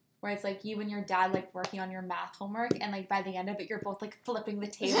where it's, like, you and your dad, like, working on your math homework and, like, by the end of it, you're both, like, flipping the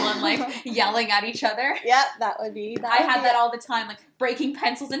table and, like, yelling at each other? Yeah, that would be... I had that all the time, like, breaking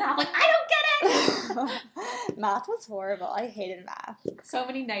pencils in half, like, I don't get it! Math was horrible. I hated math. So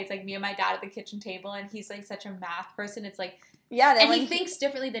many nights, like, me and my dad at the kitchen table, and he's, like, such a math person, it's, like... Yeah, and he thinks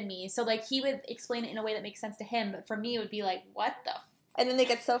differently than me, so, like, he would explain it in a way that makes sense to him, but for me, it would be, like, what the And then they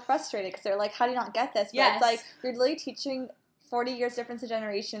get so frustrated because they're like, how do you not get this? But yes. It's like, you're literally teaching 40 years difference of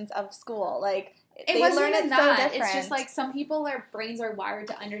generations of school. Like, they learn it so different. It's just like some people, their brains are wired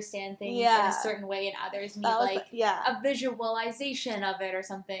to understand things in a certain way, and others need, a visualization of it or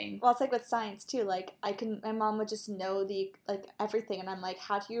something. Well, it's like with science, too. Like, my mom would just know everything, and I'm like,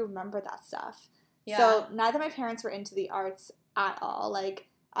 how do you remember that stuff? Yeah. So, neither of my parents were into the arts at all. Like,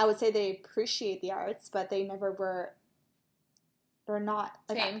 I would say they appreciate the arts, but they never were... They're not...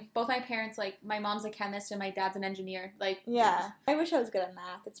 Like, same. Both my parents, like, my mom's a chemist and my dad's an engineer. Like... Yeah. I wish I was good at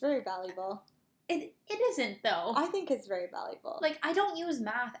math. It's very valuable. It isn't, though. I think it's very valuable. Like, I don't use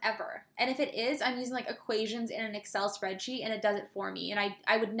math ever. And if it is, I'm using, like, equations in an Excel spreadsheet, and it does it for me. And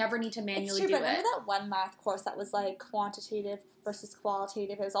I would never need to manually do it. Remember that one math course that was, like, quantitative versus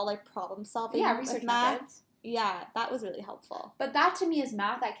qualitative? It was all, like, problem solving. Yeah, research methods. Yeah, that was really helpful. But that, to me, is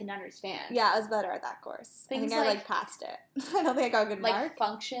math I can understand. Yeah, I was better at that course. Things I passed it. I don't think I got a good mark. Like,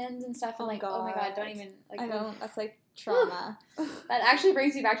 functions and stuff. Oh, my God, don't even... Like, I know, that's, like, trauma. That actually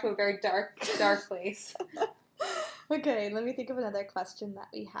brings me back to a very dark place. Okay, let me think of another question that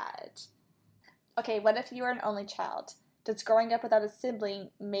we had. Okay, what if you were an only child? Does growing up without a sibling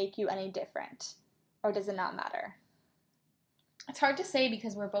make you any different? Or does it not matter? It's hard to say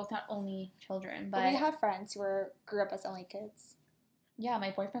because we're both not only children, but... we have friends who grew up as only kids. Yeah,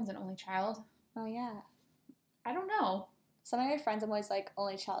 my boyfriend's an only child. Oh, yeah. I don't know. Some of my friends, I'm always like,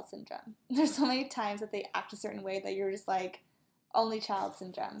 only child syndrome. There's so many times that they act a certain way that you're just like, only child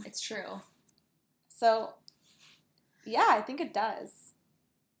syndrome. It's true. So, yeah, I think it does.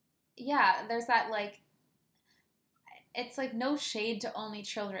 Yeah, there's that, like... It's, like, no shade to only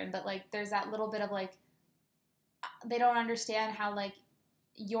children, but, like, there's that little bit of, like... They don't understand how, like,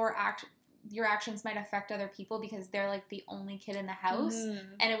 your actions might affect other people because they're, like, the only kid in the house. Mm.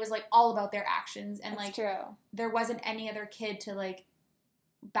 And it was, like, all about their actions. And, that's like, true. There wasn't any other kid to, like,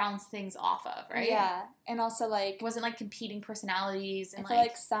 bounce things off of, right? Yeah. And also, like... It wasn't, like, competing personalities. And I feel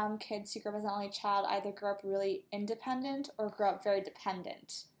like some kids who grew up as an only child either grew up really independent or grew up very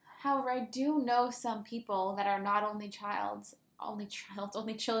dependent. However, I do know some people that are not only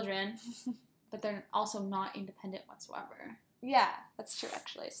children... But they're also not independent whatsoever. Yeah, that's true,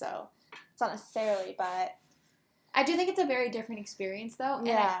 actually. So, it's not necessarily, but... I do think it's a very different experience, though.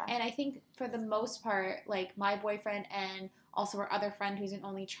 Yeah. And I think, for the most part, like, my boyfriend and also our other friend who's an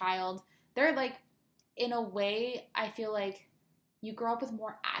only child, they're, like, in a way, I feel like you grow up with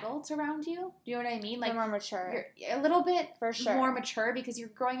more adults around you. Do you know what I mean? Like, more mature. You're a little bit for sure more mature because you're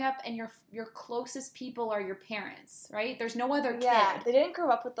growing up and your closest people are your parents, right? There's no other kid. Yeah, they didn't grow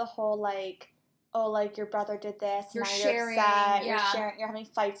up with the whole, like, oh, like, your brother did this, you're now sharing, you're upset, yeah. you're having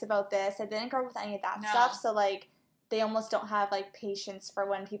fights about this. They didn't grow up with any of that stuff, so, like, they almost don't have, like, patience for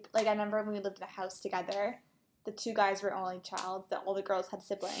when people, like, I remember when we lived in a house together, the 2 guys were only child, all the girls had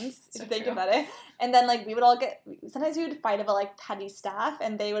siblings, if you think about it. And then, like, we would all sometimes we would fight about, like, petty stuff,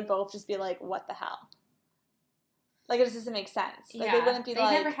 and they would both just be like, what the hell? Like, it just doesn't make sense. Like, they wouldn't be they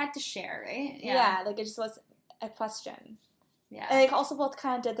never had to share, right? Yeah, like, it just was a question. Yeah. And they also both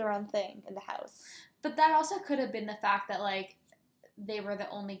kind of did their own thing in the house. But that also could have been the fact that, like, they were the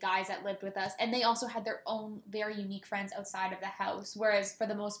only guys that lived with us, and they also had their own very unique friends outside of the house, whereas for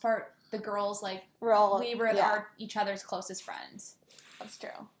the most part the girls, like, we were each other's closest friends. That's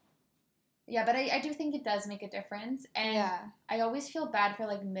true. Yeah, but I do think it does make a difference, and I always feel bad for,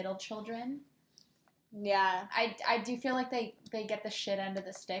 like, middle children. Yeah. I do feel like they get the shit end of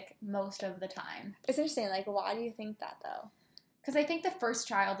the stick most of the time. It's interesting, like, why do you think that, though? Because I think the first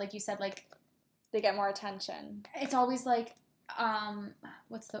child, like you said, like, they get more attention. It's always like,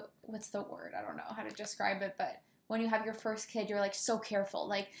 what's the word? I don't know how to describe it, but when you have your first kid, you're, like, so careful.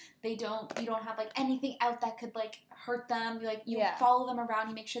 Like, you don't have, like, anything out that could, like, hurt them. You follow them around,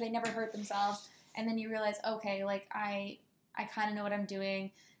 you make sure they never hurt themselves, and then you realize, okay, like, I kind of know what I'm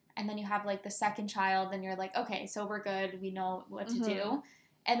doing. And then you have, like, the second child, and you're like, okay, so we're good, we know what to do.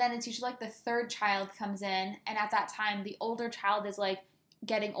 And then it's usually, like, the third child comes in, and at that time, the older child is, like,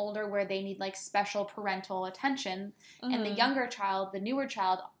 getting older where they need, like, special parental attention, and the younger child, the newer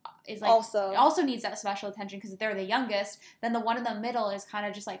child, is, like, also needs that special attention because they're the youngest. Then the one in the middle is kind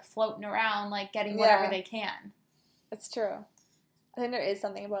of just, like, floating around, like, getting whatever they can. It's true. I think there is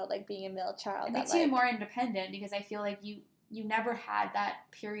something about, like, being a middle child. It makes you more independent because I feel like you never had that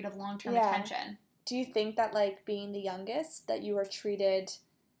period of long-term attention. Do you think that, like, being the youngest, that you were treated,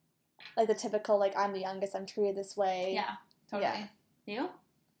 like, the typical, like, I'm the youngest, I'm treated this way? Yeah, totally. You?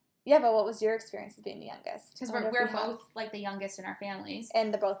 Yeah, but what was your experience of being the youngest? Because we're both, like, the youngest in our families.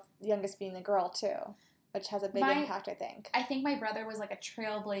 And the youngest being the girl, too, which has a big impact, I think. I think my brother was, like, a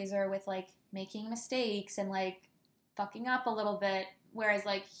trailblazer with, like, making mistakes and, like, fucking up a little bit, whereas,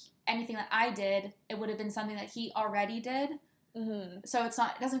 like, anything that I did, it would have been something that he already did. Mm-hmm. So it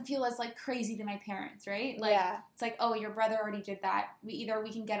doesn't feel as, like, crazy to my parents, right? Like, it's like, oh, your brother already did that. We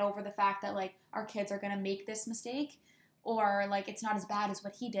can get over the fact that, like, our kids are going to make this mistake, or, like, it's not as bad as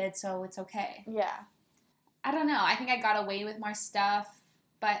what he did, so it's okay. Yeah. I don't know. I think I got away with more stuff,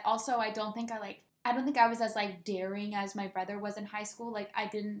 but also I don't think I was as, like, daring as my brother was in high school. Like, I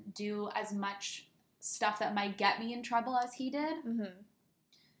didn't do as much stuff that might get me in trouble as he did. Mm-hmm.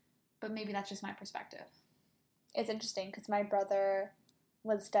 But maybe that's just my perspective. It's interesting because my brother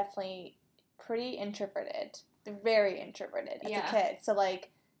was definitely pretty introverted. Very introverted as a kid. So, like,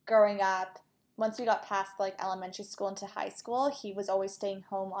 growing up, once we got past, like, elementary school into high school, he was always staying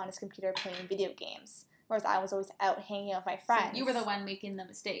home on his computer playing video games. Whereas I was always out hanging out with my friends. So you were the one making the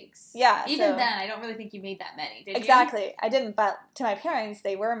mistakes. Yeah. Even then, I don't really think you made that many, did you? Exactly. I didn't, but to my parents,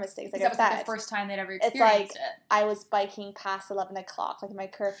 they were mistakes, like I said. That was the first time they'd ever experienced it. I was biking past 11 o'clock, like my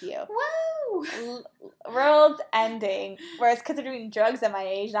curfew. Woo! World's ending. Whereas kids are doing drugs at my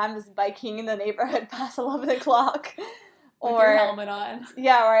age, and I'm just biking in the neighborhood past 11 o'clock. With your helmet on.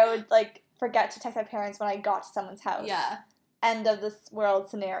 Yeah, or I would, like, forget to text my parents when I got to someone's house. Yeah. End of this world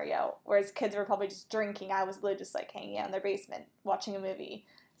scenario. Whereas kids were probably just drinking. I was literally just, like, hanging out in their basement watching a movie.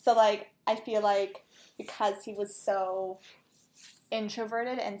 So, like, I feel like because he was so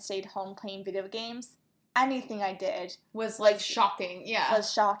introverted and stayed home playing video games, anything I did was like, shocking. Yeah.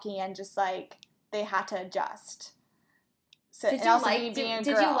 Was shocking, and just, like, they had to adjust. So, did you like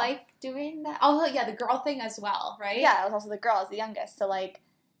doing that? Oh, yeah, the girl thing as well, right? Yeah, I was also the girl. I was the youngest. So, like,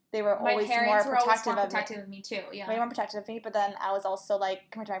 they were always more protective of me too. Yeah, way more protective of me. But then I was also, like,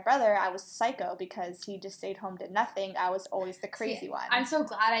 compared to my brother, I was psycho because he just stayed home, did nothing. I was always the crazy one. I'm so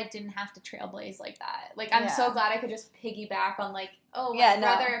glad I didn't have to trailblaze like that. Like, I'm so glad I could just piggyback on, like, my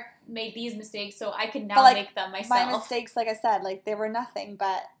brother made these mistakes, so I can now make them myself. My mistakes, like I said, like, they were nothing.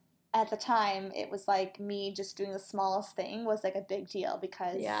 But at the time, it was like me just doing the smallest thing was, like, a big deal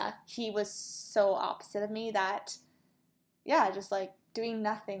because he was so opposite of me that, just, like, doing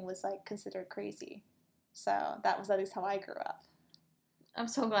nothing was, like, considered crazy. So that was at least how I grew up. I'm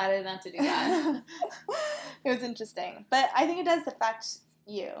so glad I didn't have to do that. It was interesting. But I think it does affect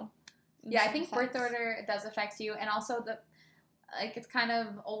you. Yeah, I think birth order does affect you. And also, it's kind of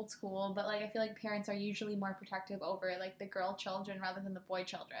old school, but, like, I feel like parents are usually more protective over, like, the girl children rather than the boy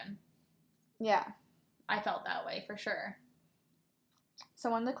children. Yeah. I felt that way, for sure. So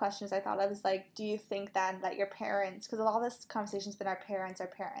one of the questions I thought of is, like, do you think then that your parents, because a lot of this conversation's been our parents,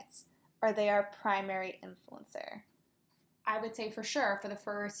 are they our primary influencer? I would say for sure for the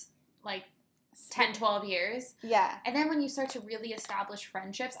first, like, 10, 12 years. Yeah. And then when you start to really establish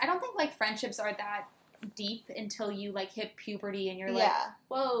friendships, I don't think, like, friendships are that deep until you, like, hit puberty and you're like,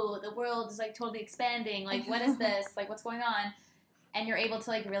 whoa, the world is, like, totally expanding. Like, what is this? Like, what's going on? And you're able to,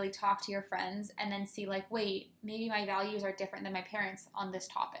 like, really talk to your friends and then see, like, wait, maybe my values are different than my parents on this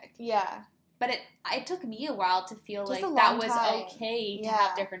topic. Yeah. But it took me a while to feel just like that was okay to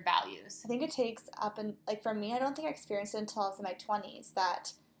have different values. I think it takes up, and, like, for me, I don't think I experienced it until I was in my 20s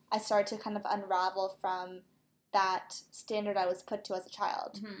that I started to kind of unravel from that standard I was put to as a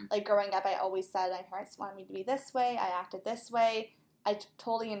child. Mm-hmm. Like, growing up, I always said my parents wanted me to be this way, I acted this way. I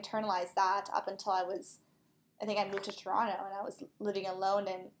totally internalized that up until I think I moved to Toronto and I was living alone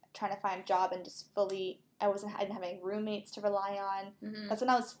and trying to find a job and just fully, I didn't have any roommates to rely on. Mm-hmm. That's when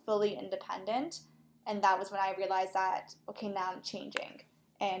I was fully independent, and that was when I realized that, okay, now I'm changing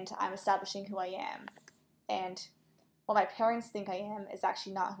and I'm establishing who I am. And what my parents think I am is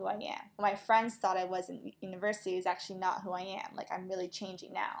actually not who I am. What my friends thought I was in university is actually not who I am. Like, I'm really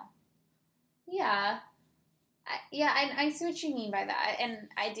changing now. Yeah. I see what you mean by that. And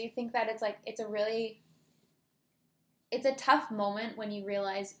I do think that it's a tough moment when you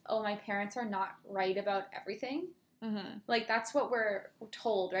realize, oh, my parents are not right about everything. Mm-hmm. Like, that's what we're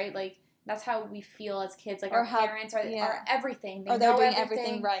told, right? Like, that's how we feel as kids. Like, our parents are everything. They're doing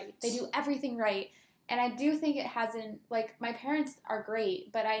everything right. They do everything right. And I do think it hasn't, like, my parents are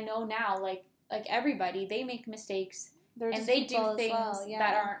great, but I know now, like everybody, they make mistakes. And they do things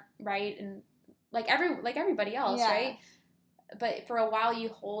that aren't right, and like everybody else, right? But for a while, you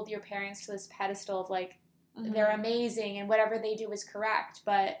hold your parents to this pedestal of, like, mm-hmm. they're amazing and whatever they do is correct.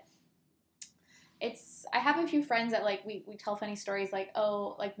 But I have a few friends that, like, we tell funny stories, like,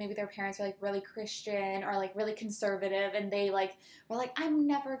 oh, like, maybe their parents are, like, really Christian or, like, really conservative, and they, like, were like, I'm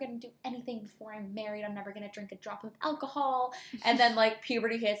never gonna do anything before I'm married, I'm never gonna drink a drop of alcohol, and then, like,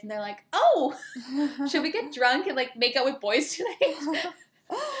 puberty hits and they're like, oh, should we get drunk and, like, make out with boys tonight?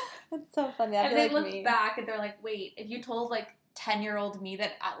 That's so funny. And they look back and they're like, wait, if you told, like, 10-year-old me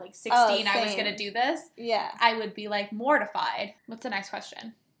that at, like, 16 I was gonna do this, I would be, like, mortified. What's the next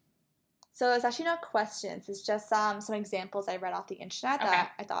question? So it's actually not questions. It's just some examples I read off the internet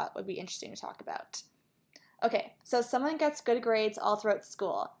that I thought would be interesting to talk about. Okay, so someone gets good grades all throughout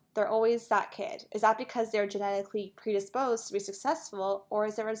school. They're always that kid. Is that because they're genetically predisposed to be successful, or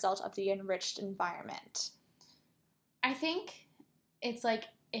is it a result of the enriched environment? I think it's like,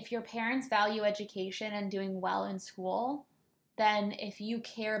 if your parents value education and doing well in school, then if you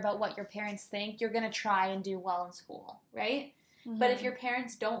care about what your parents think, you're going to try and do well in school, right? Mm-hmm. But if your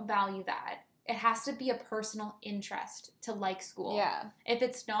parents don't value that, it has to be a personal interest to like school. Yeah. If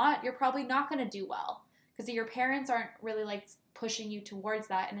it's not, you're probably not going to do well. Because your parents aren't really, like, pushing you towards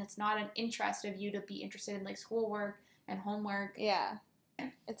that, and it's not an interest of you to be interested in, like, schoolwork and homework. Yeah.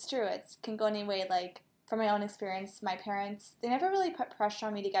 It's true. It can go any way. Like, from my own experience, my parents, they never really put pressure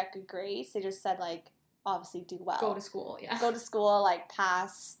on me to get good grades. They just said, like, obviously do well. Go to school, yeah. Go to school, like,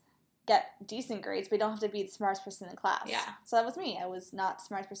 pass, get decent grades, but you don't have to be the smartest person in class. Yeah. So that was me. I was not the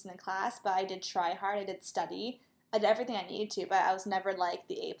smartest person in class, but I did try hard. I did study. I did everything I needed to, but I was never, like,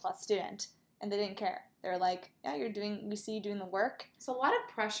 the A+ student. And they didn't care. They were like, yeah, we see you doing the work. So a lot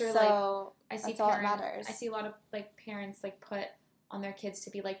of pressure, so like, I see that's all that matters. I see a lot of, like, parents, like, put on their kids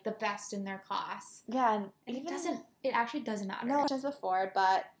to be, like, the best in their class. Yeah. And it actually doesn't matter. No, just before,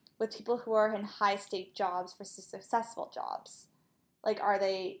 but with people who are in high-stake jobs versus successful jobs, like, have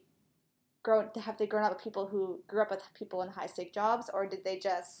they grown up with people who grew up with people in high-stake jobs, or did they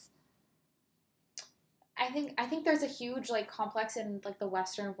just... I think there's a huge, like, complex in, like, the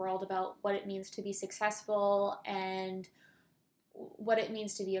Western world about what it means to be successful and what it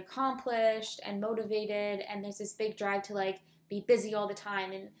means to be accomplished and motivated, and there's this big drive to, like, be busy all the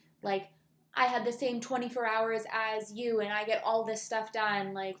time, and, like, I had the same 24 hours as you and I get all this stuff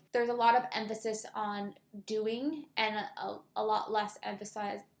done. Like, there's a lot of emphasis on doing and a lot less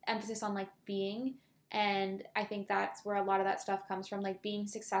emphasis on, like, being. And I think that's where a lot of that stuff comes from. Like, being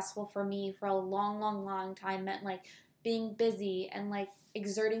successful for me for a long, long, long time meant, like, being busy and, like,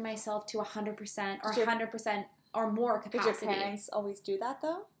 exerting myself to 100% or 100% or more capacity. Did your parents always do that,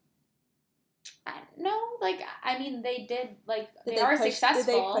 though? No, like, I mean, they did, like, they are successful.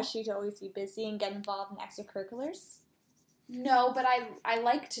 Did they push you to always be busy and get involved in extracurriculars? No, but I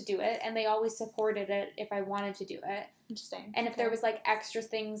like to do it, and they always supported it if I wanted to do it. Interesting. And if there was, like, extra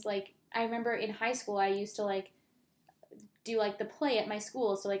things, like, I remember in high school I used to, like, do, like, the play at my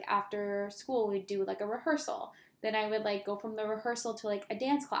school. So, like, after school we'd do, like, a rehearsal. Then I would, like, go from the rehearsal to, like, a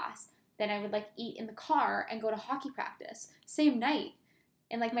dance class. Then I would, like, eat in the car and go to hockey practice. Same night.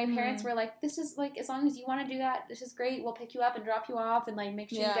 And, like, my parents were like, this is, like, as long as you want to do that, this is great. We'll pick you up and drop you off and, like, make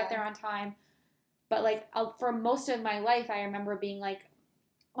sure you get there on time. But, like, for most of my life, I remember being, like,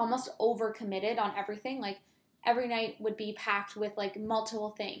 almost overcommitted on everything. Like, every night would be packed with, like,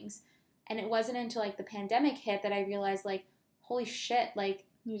 multiple things. And it wasn't until, like, the pandemic hit that I realized, like, holy shit, like,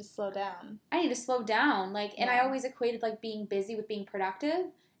 you need to slow down. I need to slow down. Like, and I always equated, like, being busy with being productive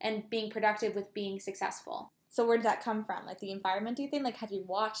and being productive with being successful. So where did that come from? Like, the environment, do you think? Like, have you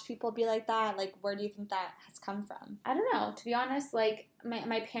watched people be like that? Like, where do you think that has come from? I don't know. To be honest, like,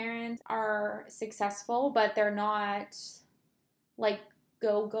 my parents are successful, but they're not, like,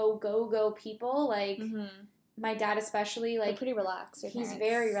 go people. Like, my dad especially, like... They're pretty relaxed, your he's parents.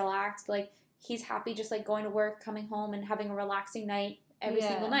 very relaxed. Like, he's happy just, like, going to work, coming home, and having a relaxing night every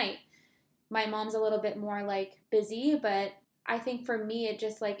single night. My mom's a little bit more, like, busy, but... I think for me, it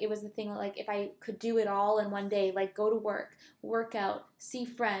just, like, it was the thing, like, if I could do it all in one day, like, go to work, work out, see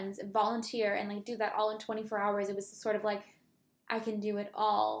friends, volunteer, and, like, do that all in 24 hours, it was sort of like, I can do it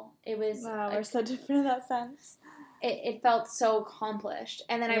all. It was... Wow, like, we're so different in that sense. It felt so accomplished.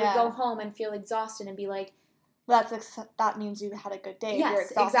 And then I would go home and feel exhausted and be like... Well, that means you had a good day. Yes, you're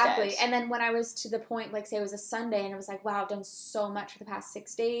exhausted. Exactly. And then when I was to the point, like, say it was a Sunday, and I was like, wow, I've done so much for the past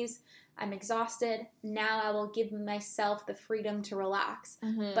 6 days. I'm exhausted. Now I will give myself the freedom to relax.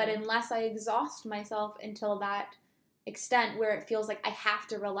 But unless I exhaust myself until that extent where it feels like I have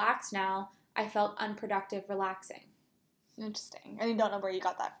to relax now, I felt unproductive relaxing. Interesting. And you don't know where you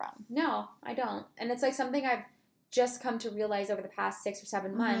got that from. No, I don't. And it's like something I've just come to realize over the past 6 or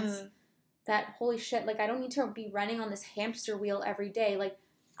 7 months that, holy shit, like, I don't need to be running on this hamster wheel every day. Like,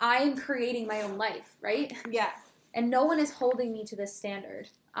 I am creating my own life, right? Yeah. And no one is holding me to this standard.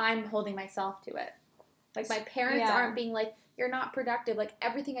 I'm holding myself to it. Like, my parents aren't being like, you're not productive. Like,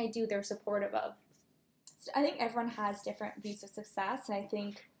 everything I do, they're supportive of. I think everyone has different views of success. And I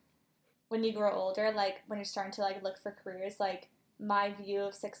think when you grow older, like, when you're starting to, like, look for careers, like, my view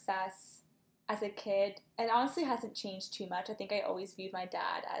of success as a kid, it honestly hasn't changed too much. I think I always viewed my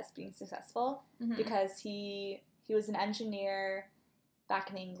dad as being successful because he was an engineer back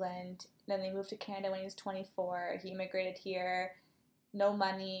in England. Then they moved to Canada when he was 24. He immigrated here. No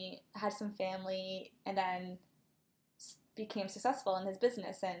money, had some family, and then became successful in his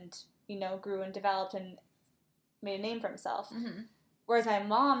business and, you know, grew and developed and made a name for himself. Whereas my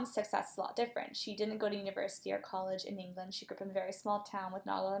mom's success is a lot different. She didn't go to university or college in England. She grew up in a very small town with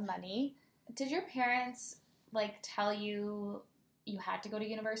not a lot of money. Did your parents, like, tell you you had to go to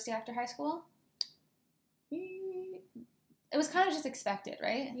university after high school? It was kind of just expected,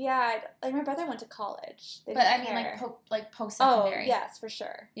 right? Yeah, like, my brother went to college. But I mean, like post-secondary. Oh, yes, for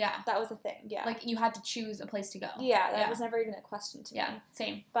sure. Yeah. That was a thing, yeah. Like, you had to choose a place to go. Yeah, that was never even a question to me. Yeah,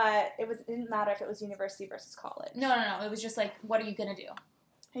 same. But it didn't matter if it was university versus college. No. It was just like, what are you going to do?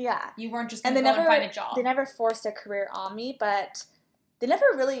 Yeah. You weren't just going to go and find a job. They never forced a career on me, but they never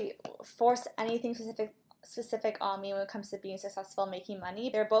really forced anything specific on me when it comes to being successful and making money.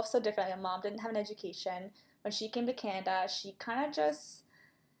 They're both so different. Like, my mom didn't have an education. When she came to Canada, she kind of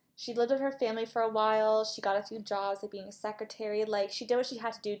she lived with her family for a while. She got a few jobs, like being a secretary. Like, she did what she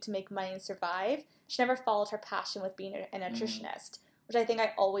had to do to make money and survive. She never followed her passion with being a nutritionist, which I think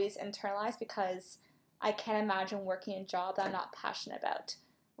I always internalized because I can't imagine working a job that I'm not passionate about.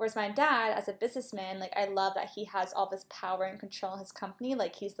 Whereas my dad, as a businessman, like, I love that he has all this power and control in his company.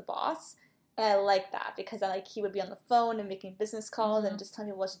 Like, he's the boss. And I like that because he would be on the phone and making business calls and just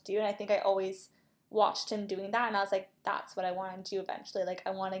telling people what to do. And I think I always watched him doing that, and I was like, that's what I want to do eventually. Like, I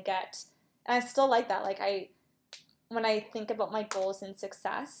want to get, and I still like that. Like, when I think about my goals and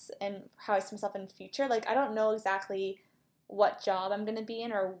success and how I see myself in the future, like, I don't know exactly what job I'm going to be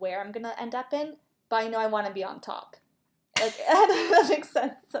in or where I'm going to end up in, but I know I want to be on top. Like, that makes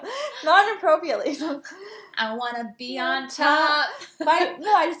sense. Not inappropriately. I want to be on top.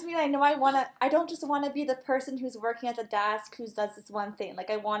 I just mean I don't just want to be the person who's working at the desk who does this one thing. Like,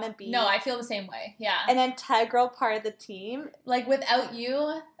 I want to be... No, I feel the same way, yeah. An integral part of the team. Like, without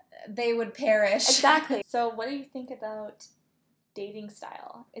you, they would perish. Exactly. So what do you think about dating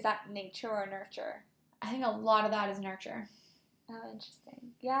style? Is that nature or nurture? I think a lot of that is nurture. Oh,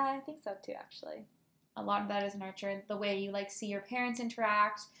 interesting. Yeah, I think so too, actually. A lot of that is nurture. The way you, like, see your parents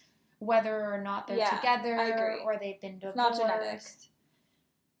interact, whether or not they're together or they've been divorced. It's not genetic.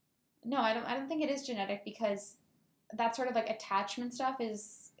 No, I don't think it is genetic because that sort of, like, attachment stuff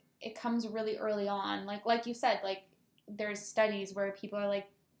it comes really early on. Like you said, like, there's studies where people are, like,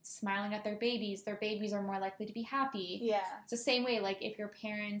 smiling at their babies are more likely to be happy. Yeah. It's the same way, like, if your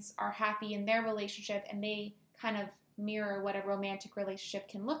parents are happy in their relationship and they kind of mirror what a romantic relationship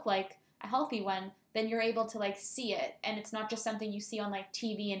can look like, a healthy one, then you're able to like see it, and it's not just something you see on like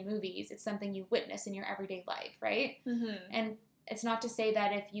TV and movies. It's something you witness in your everyday life, right? Mm-hmm. And it's not to say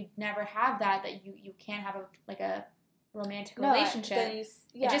that if you never have that you can't have a romantic relationship.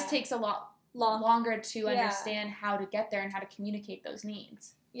 It just takes a lot longer to understand how to get there and how to communicate those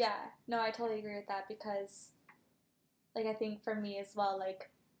needs. Yeah, no, I totally agree with that, because like I think for me as well, like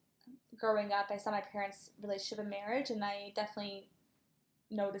growing up, I saw my parents' relationship and marriage, and I definitely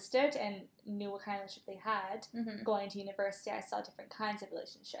noticed it and knew what kind of relationship they had. Mm-hmm. Going to university, I saw different kinds of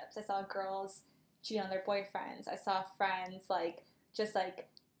relationships. I saw girls cheating on their boyfriends. I saw friends like just like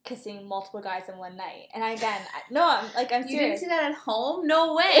kissing multiple guys in one night. And I'm serious. You didn't see that at home?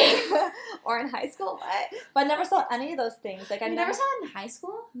 No way. Or in high school? What? But I never saw any of those things. Like I never saw it in high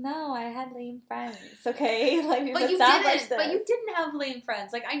school? No, I had lame friends. Okay, like but you didn't have lame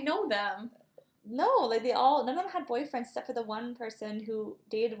friends. Like I know them. No, like none of them had boyfriends except for the one person who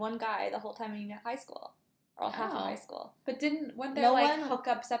dated one guy the whole time in high school, or half of high school. But weren't there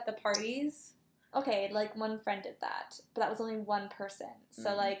hookups at the parties? Okay, like one friend did that, but that was only one person.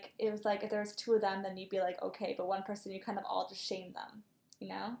 So like it was like if there was two of them, then you'd be like okay, but one person you kind of all just shame them, you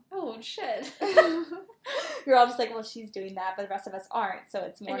know? Oh shit! You're all just like, well, she's doing that, but the rest of us aren't. So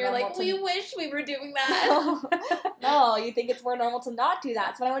it's more. And you're like, we wish we were doing that. No, you think it's more normal to not do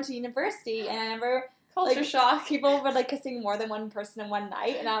that. So when I went to university, and I remember culture shock, people were like kissing more than one person in one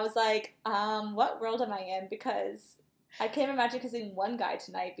night, and I was like, what world am I in? Because I can't imagine kissing one guy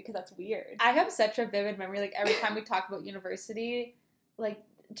tonight, because that's weird. I have such a vivid memory. Like every time we talk about university, like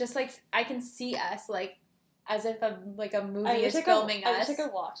just like I can see us like as if a movie is filming us. I wish I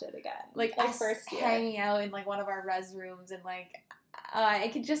could watch it again. Like us first year. Hanging out in like one of our res rooms, and like I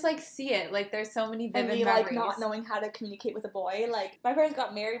could just like see it. Like there's so many vivid memories. Like not knowing how to communicate with a boy. Like my parents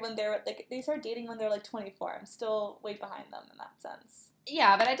got married when they started dating when they were like 24. I'm still way behind them in that sense.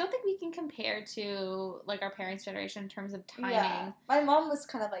 Yeah, but I don't think we can compare to like our parents' generation in terms of timing. Yeah. My mom was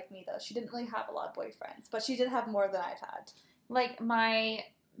kind of like me though. She didn't really have a lot of boyfriends, but she did have more than I've had. Like my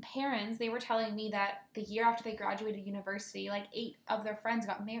parents, they were telling me that the year after they graduated university, like 8 of their friends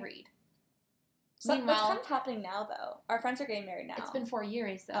got married. So that's kind of happening now, though. Our friends are getting married now. It's been 4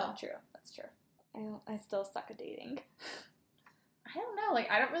 years, though. Oh, true. That's true. I still suck at dating. I don't know.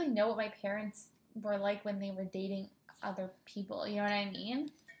 Like, I don't really know what my parents were like when they were dating other people. You know what I mean?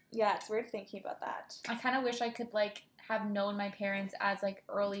 Yeah, it's weird thinking about that. I kind of wish I could, like, have known my parents as, like,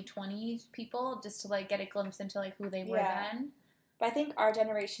 early 20s people just to, like, get a glimpse into, like, who they were then. But I think our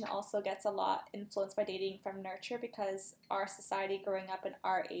generation also gets a lot influenced by dating from nurture, because our society growing up in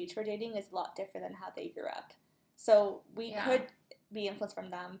our age for dating is a lot different than how they grew up. So we could be influenced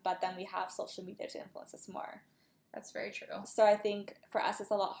from them, but then we have social media to influence us more. That's very true. So I think for us it's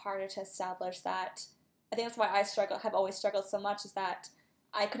a lot harder to establish that. I think that's why have always struggled so much, is that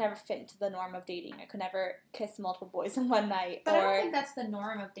I could never fit into the norm of dating. I could never kiss multiple boys in one night. But I don't think that's the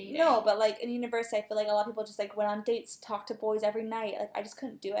norm of dating. No, but like in university, I feel like a lot of people just like went on dates, talked to boys every night. Like I just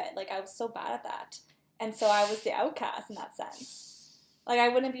couldn't do it. Like I was so bad at that. And so I was the outcast in that sense. Like I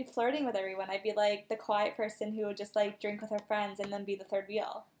wouldn't be flirting with everyone. I'd be like the quiet person who would just like drink with her friends and then be the third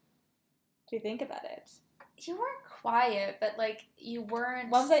wheel. Do you think about it? You weren't quiet, but like you weren't...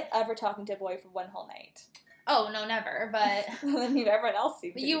 When was I ever talking to a boy for one whole night? Oh, no, never, but... I mean, everyone else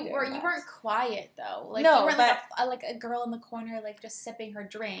seemed to you weren't quiet, though. Like, no, you weren't like a girl in the corner, like, just sipping her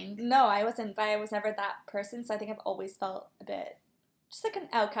drink. No, I wasn't, but I was never that person, so I think I've always felt a bit, just like an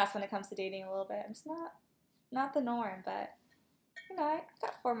outcast when it comes to dating a little bit. I'm just not the norm, but, you know, I've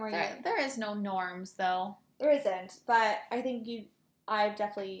got 4 more years. There is no norms, though. There isn't, but I think I've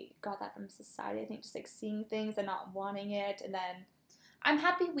definitely got that from society. I think just, like, seeing things and not wanting it, and then... I'm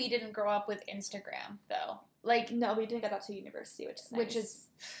happy we didn't grow up with Instagram, though. Like, no, we didn't get that to university, which is nice. Which is,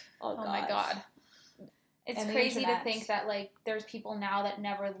 oh my god. It's crazy to think that, like, there's people now that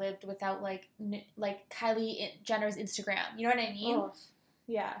never lived without, like Kylie Jenner's Instagram. You know what I mean? Oh,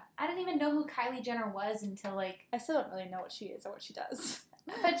 yeah. I didn't even know who Kylie Jenner was until, like... I still don't really know what she is or what she does.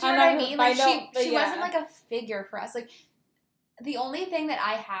 But do you know what I mean? Like, she wasn't, like, a figure for us. Like... The only thing that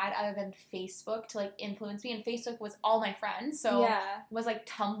I had other than Facebook to, like, influence me, and Facebook was all my friends, so was, like,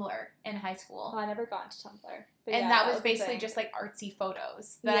 Tumblr in high school. Oh, I never got into Tumblr. But and that was basically just, like, artsy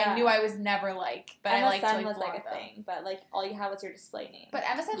photos that I knew I was never like, but I liked to, like, was, like, a thing, but, like, all you had was your display name. But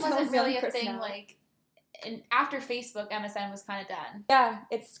MSN wasn't really a thing, like, and after Facebook, MSN was kind of done. Yeah,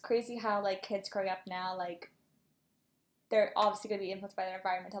 it's crazy how, like, kids growing up now, like, they're obviously going to be influenced by their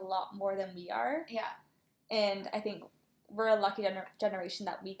environment a lot more than we are. Yeah. And I think... we're a lucky generation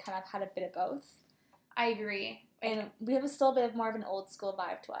that we kind of had a bit of both. I agree. And we have still a bit of more of an old school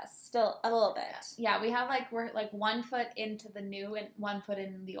vibe to us. Still a little bit. Yeah, we have like, we're like 1 foot into the new and 1 foot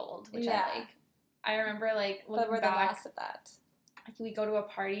in the old, which I like. I remember like looking but we're back, the last of that. Like we go to a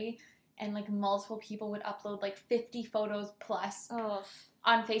party and like multiple people would upload like 50 photos plus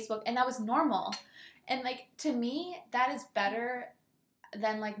on Facebook, and that was normal. And like to me, that is better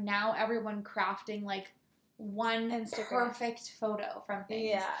than like now everyone crafting like one Instagram perfect photo from things.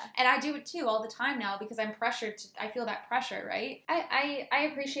 Yeah. And I do it too all the time now because I'm pressured to, I feel that pressure, right? I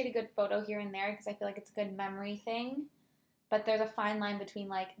appreciate a good photo here and there because I feel like it's a good memory thing. But there's a fine line between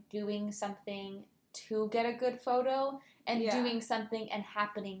like doing something to get a good photo and doing something and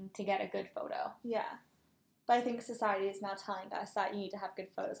happening to get a good photo. Yeah. But I think society is now telling us that you need to have good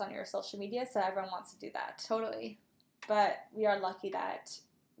photos on your social media, so everyone wants to do that. Totally. But we are lucky that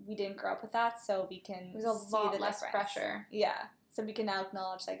we didn't grow up with that, so we can There's a lot less pressure. Yeah. So we can now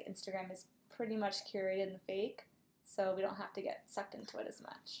acknowledge like Instagram is pretty much curated and fake, so we don't have to get sucked into it as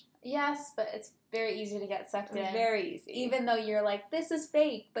much. Yes, but it's very easy to get sucked in. Very easy. Even though you're like, this is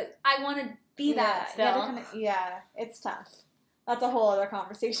fake, but I want to be that still. It's tough. That's a whole other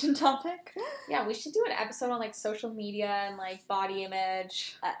conversation topic. Yeah, we should do an episode on like social media and like body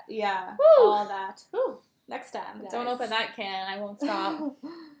image. All that. Woo. Next time. Guys. Don't open that can. I won't stop.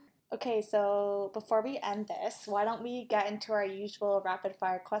 Okay, so before we end this, why don't we get into our usual rapid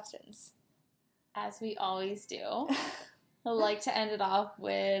fire questions? As we always do. I like to end it off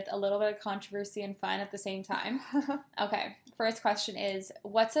with a little bit of controversy and fun at the same time. Okay, first question is,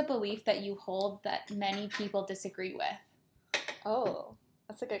 what's a belief that you hold that many people disagree with? Oh,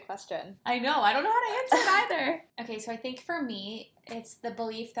 that's a good question. I know. I don't know how to answer it either. Okay, so I think for me, it's the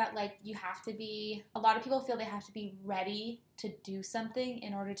belief that, like, you have to be... A lot of people feel they have to be ready to do something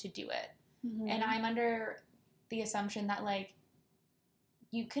in order to do it. Mm-hmm. And I'm under the assumption that, like,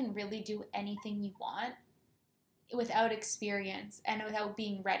 you can really do anything you want without experience and without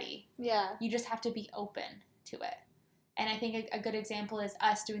being ready. Yeah. You just have to be open to it. And I think a good example is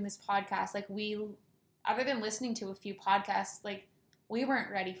us doing this podcast. Like, we... Other than listening to a few podcasts, like, we weren't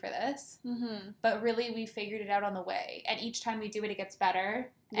ready for this. Mm-hmm. But really, we figured it out on the way. And each time we do it, it gets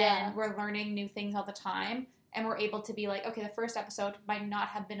better. Yeah. And we're learning new things all the time. And we're able to be like, okay, the first episode might not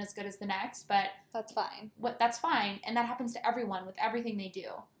have been as good as the next, but... That's fine. That's fine. And that happens to everyone with everything they do.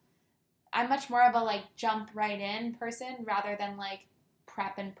 I'm much more of a, like, jump right in person rather than, like,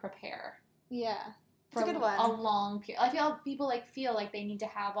 prep and prepare. Yeah. It's a good one. A long period. I feel people, feel like they need to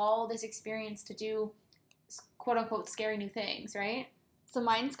have all this experience to do quote-unquote scary new things, right? So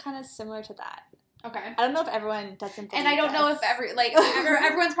mine's kind of similar to that. Okay. I don't know if everyone doesn't believe And I don't know if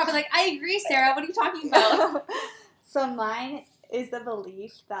everyone's probably like, I agree, Sarah, what are you talking about? So mine is the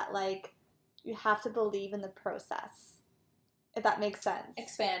belief that, like, you have to believe in the process, if that makes sense.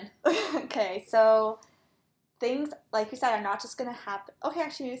 Expand. Okay, so things, like you said, are not just going to happen. Okay,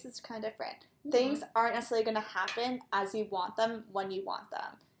 actually, this is kind of different. Mm-hmm. Things aren't necessarily going to happen as you want them when you want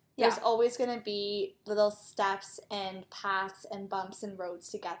them. There's always going to be little steps and paths and bumps and roads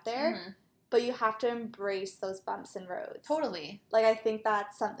to get there. Mm-hmm. But you have to embrace those bumps and roads. Totally. Like, I think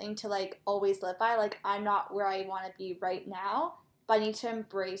that's something to, like, always live by. Like, I'm not where I want to be right now, but I need to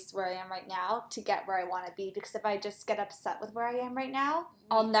embrace where I am right now to get where I want to be. Because if I just get upset with where I am right now,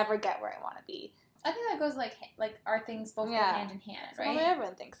 I'll never get where I want to be. I think that goes, like our things both go hand in hand, right? Well,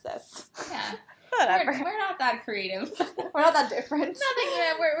 everyone thinks this. Yeah. Whatever. We're not that creative. We're not that different.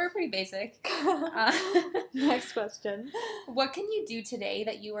 Nothing. We're pretty basic. Next question. What can you do today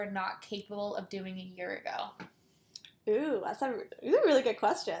that you are not capable of doing a year ago? Ooh, these are really good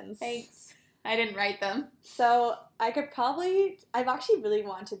questions. Thanks. I didn't write them. So I've actually really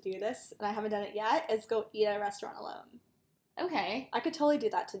wanted to do this, and I haven't done it yet, is go eat at a restaurant alone. Okay. I could totally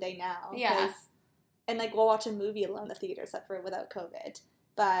do that today now. Yeah. And, like, we'll watch a movie alone in the theater, except for without COVID.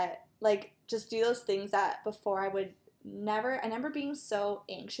 But, like, just do those things that before I remember being so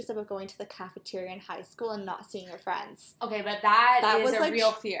anxious about going to the cafeteria in high school and not seeing your friends. Okay, but that is a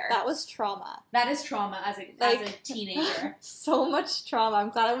real fear. That was trauma. That is trauma as a teenager. So much trauma. I'm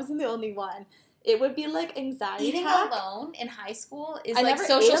glad I wasn't the only one. It would be like anxiety Eating attack. alone in high school is I like never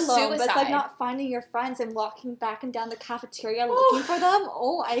social ate alone, suicide. But it's like not finding your friends and walking back and down the cafeteria looking for them.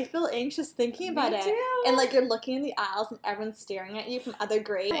 Oh, I feel anxious thinking about it. And like you're looking in the aisles and everyone's staring at you from other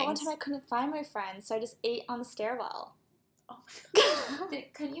grades. One time I couldn't find my friends, so I just ate on the stairwell. Oh my God.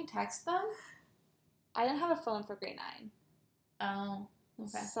 Couldn't you text them? I didn't have a phone for grade 9. Oh,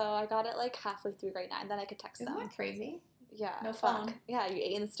 okay. So I got it like halfway through grade 9, then I could text them. Isn't that crazy? Yeah. No phone. Yeah, you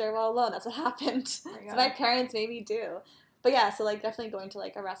ate in the stairwell alone. That's what happened. So my parents made me do. But yeah, so like definitely going to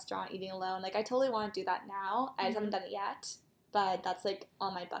like a restaurant, eating alone. Like I totally want to do that now. I just haven't done it yet. but that's like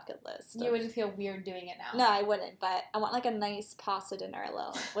on my bucket list. You wouldn't feel weird doing it now. No, I wouldn't, but I want like a nice pasta dinner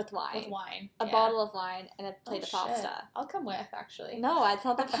alone with wine. With wine. A bottle of wine and a plate of pasta. I'll come with, actually. No, that's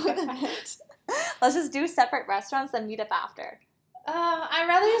not the point of it. Let's just do separate restaurants and meet up after. I'd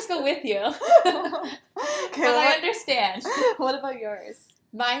rather just go with you. Okay, but I understand. What about yours?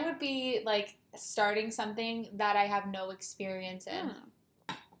 Mine would be, like, starting something that I have no experience in.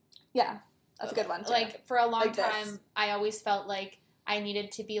 Yeah, that's a good one, too. Like, for a long time, I always felt like I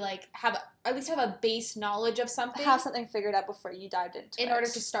needed to be, like, at least have a base knowledge of something. Have something figured out before you dived into it. In order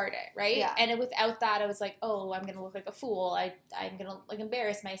to start it, right? Yeah. And without that, I was like, oh, I'm going to look like a fool. I'm going to, like,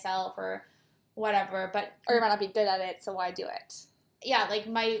 embarrass myself or whatever. Or you might not be good at it, so why do it? Yeah, like,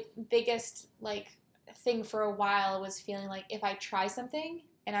 my biggest, like, thing for a while was feeling like if I try something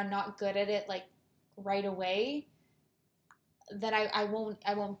and I'm not good at it, like, right away, then I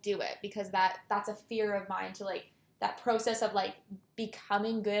won't do it, because that's a fear of mine, to, like, that process of, like,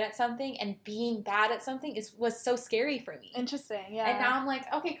 becoming good at something and being bad at something was so scary for me. Interesting, yeah. And now I'm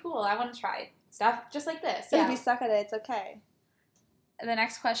like, okay, cool, I want to try stuff just like this. Yeah. If you suck at it, it's okay. The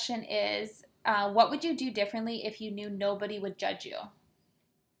next question is, what would you do differently if you knew nobody would judge you?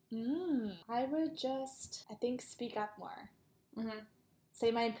 I would just, I think, speak up more. Mm-hmm. Say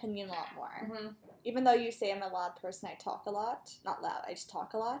my opinion a lot more. Mm-hmm. Even though you say I'm a loud person, I talk a lot. Not loud, I just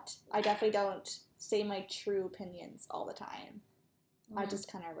talk a lot. I definitely don't say my true opinions all the time. Mm-hmm. I just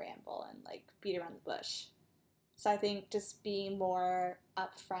kind of ramble and, like, beat around the bush. So I think just being more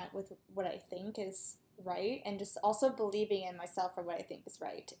upfront with what I think is right, and just also believing in myself for what I think is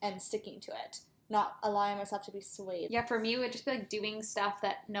right and sticking to it. Not allowing myself to be swayed. Yeah, for me, it would just be, like, doing stuff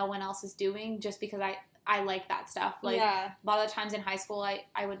that no one else is doing just because I like that stuff. Like, a lot of the times in high school,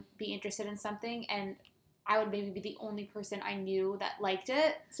 I would be interested in something, and I would maybe be the only person I knew that liked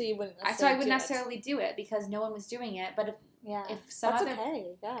it. So you wouldn't necessarily So I wouldn't necessarily do it because no one was doing it. But if some that's other...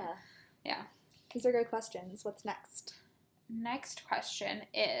 okay, yeah. Yeah. These are good questions. What's next? Next question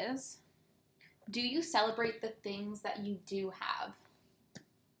is, do you celebrate the things that you do have?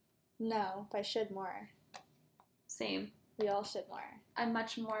 No, but I should more. Same. We all should more. I'm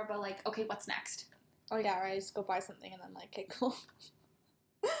much more about, like, okay, what's next? Oh, yeah, or I just go buy something and then, like, okay, cool.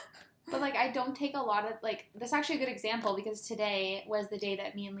 But, like, I don't take a lot of, like, this is actually a good example, because today was the day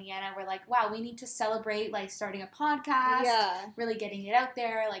that me and Leanna were like, wow, we need to celebrate, like, starting a podcast. Yeah. Really getting it out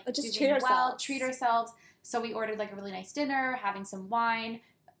there, like, just treat ourselves. Treat ourselves. So we ordered, like, a really nice dinner, having some wine.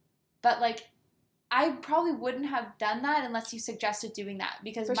 But, like, I probably wouldn't have done that unless you suggested doing that,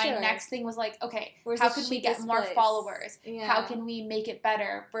 because next thing was like, okay, how can we get more followers? Yeah. How can we make it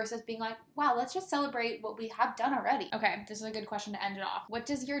better? Versus being like, wow, let's just celebrate what we have done already. Okay, this is a good question to end it off. What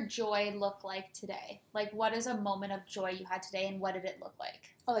does your joy look like today? Like, what is a moment of joy you had today, and what did it look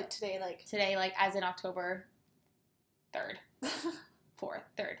like? Oh, like today, like... Today, like, as in October 3rd. 4th,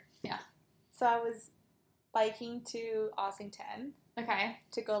 3rd, yeah. So I was biking to Ossington. Okay.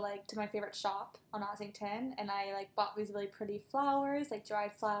 To go, like, to my favorite shop on Ossington, and I, like, bought these really pretty flowers, like,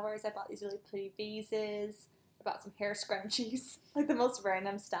 dried flowers. I bought these really pretty vases. I bought some hair scrunchies, like, the most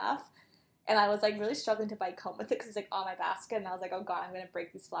random stuff. And I was, like, really struggling to bike home with it because it's, like, on my basket, and I was like, oh, God, I'm going to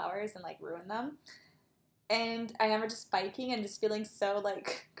break these flowers and, like, ruin them. And I remember just biking and just feeling so,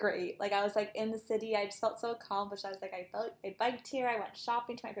 like, great. Like, I was, like, in the city. I just felt so accomplished. I was like, I biked here. I went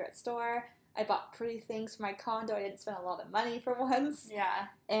shopping to my favorite store. I bought pretty things for my condo. I didn't spend a lot of money for once. Yeah.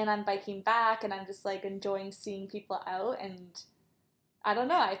 And I'm biking back, and I'm just, like, enjoying seeing people out, and I don't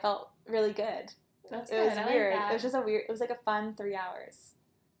know. I felt really good. That's good. It was weird. It was just it was, like, a fun 3 hours.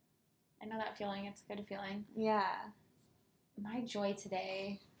 I know that feeling. It's a good feeling. Yeah. My joy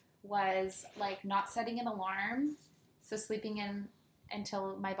today was, like, not setting an alarm, so sleeping in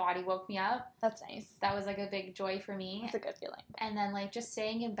until my body woke me up. That's nice. That was, like, a big joy for me. That's a good feeling. And then, like, just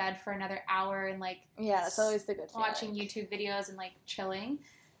staying in bed for another hour and, like... Yeah, that's always the good feeling. Watching YouTube videos and, like, chilling.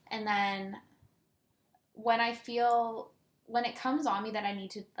 And then when it comes on me that I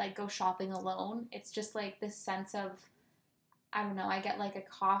need to, like, go shopping alone, it's just, like, this sense of, I don't know, I get, like, a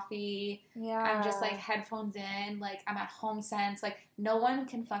coffee. Yeah. I'm just, like, headphones in. Like, I'm at HomeSense. Like, no one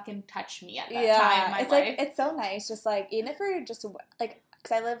can fucking touch me at that time in my life. Like, it's so nice. Just, like, even if we're just, like,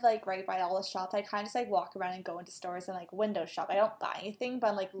 because I live, like, right by all the shops, I kind of just, like, walk around and go into stores and, like, window shop. I don't buy anything, but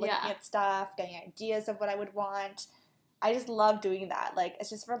I'm, like, looking at stuff, getting ideas of what I would want. I just love doing that. Like, it's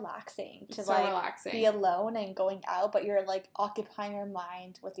just relaxing to, be alone and going out, but you're, like, occupying your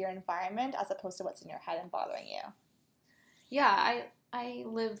mind with your environment as opposed to what's in your head and bothering you. Yeah, I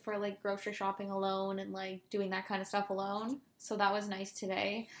live for, like, grocery shopping alone and, like, doing that kind of stuff alone. So that was nice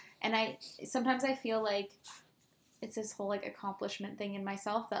today. And sometimes I feel like it's this whole, like, accomplishment thing in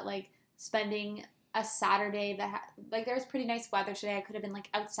myself that, like, spending a Saturday that, like, there was pretty nice weather today. I could have been, like,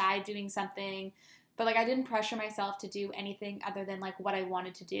 outside doing something. But, like, I didn't pressure myself to do anything other than, like, what I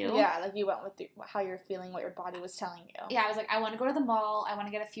wanted to do. Yeah, like, you went with how you're feeling, what your body was telling you. Yeah, I was like, I want to go to the mall. I want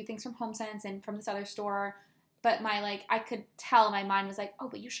to get a few things from HomeSense and from this other store. But my, like, I could tell my mind was like, oh,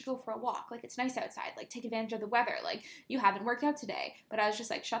 but you should go for a walk. Like, it's nice outside. Like, take advantage of the weather. Like, you haven't worked out today. But I was just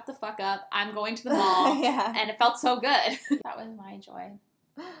like, shut the fuck up. I'm going to the mall. Yeah. And it felt so good. That was my joy.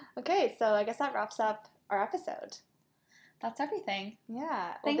 Okay, so I guess that wraps up our episode. That's everything.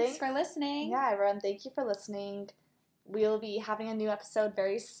 Yeah. Well, thanks for listening. Yeah, everyone, thank you for listening. We'll be having a new episode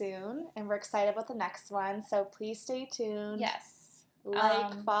very soon, and we're excited about the next one, so please stay tuned. Yes.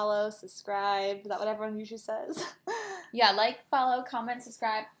 Like, follow, subscribe. Is that what everyone usually says? Yeah, like, follow, comment,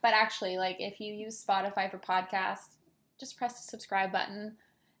 subscribe. But actually, like, if you use Spotify for podcasts, just press the subscribe button.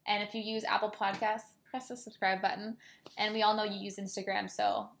 And if you use Apple Podcasts, press the subscribe button. And we all know you use Instagram,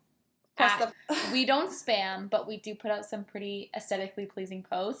 so... we don't spam, but we do put out some pretty aesthetically pleasing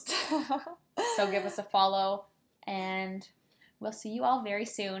posts. So give us a follow, and we'll see you all very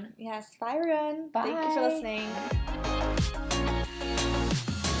soon. Yes, bye everyone. Bye. Thank you for listening.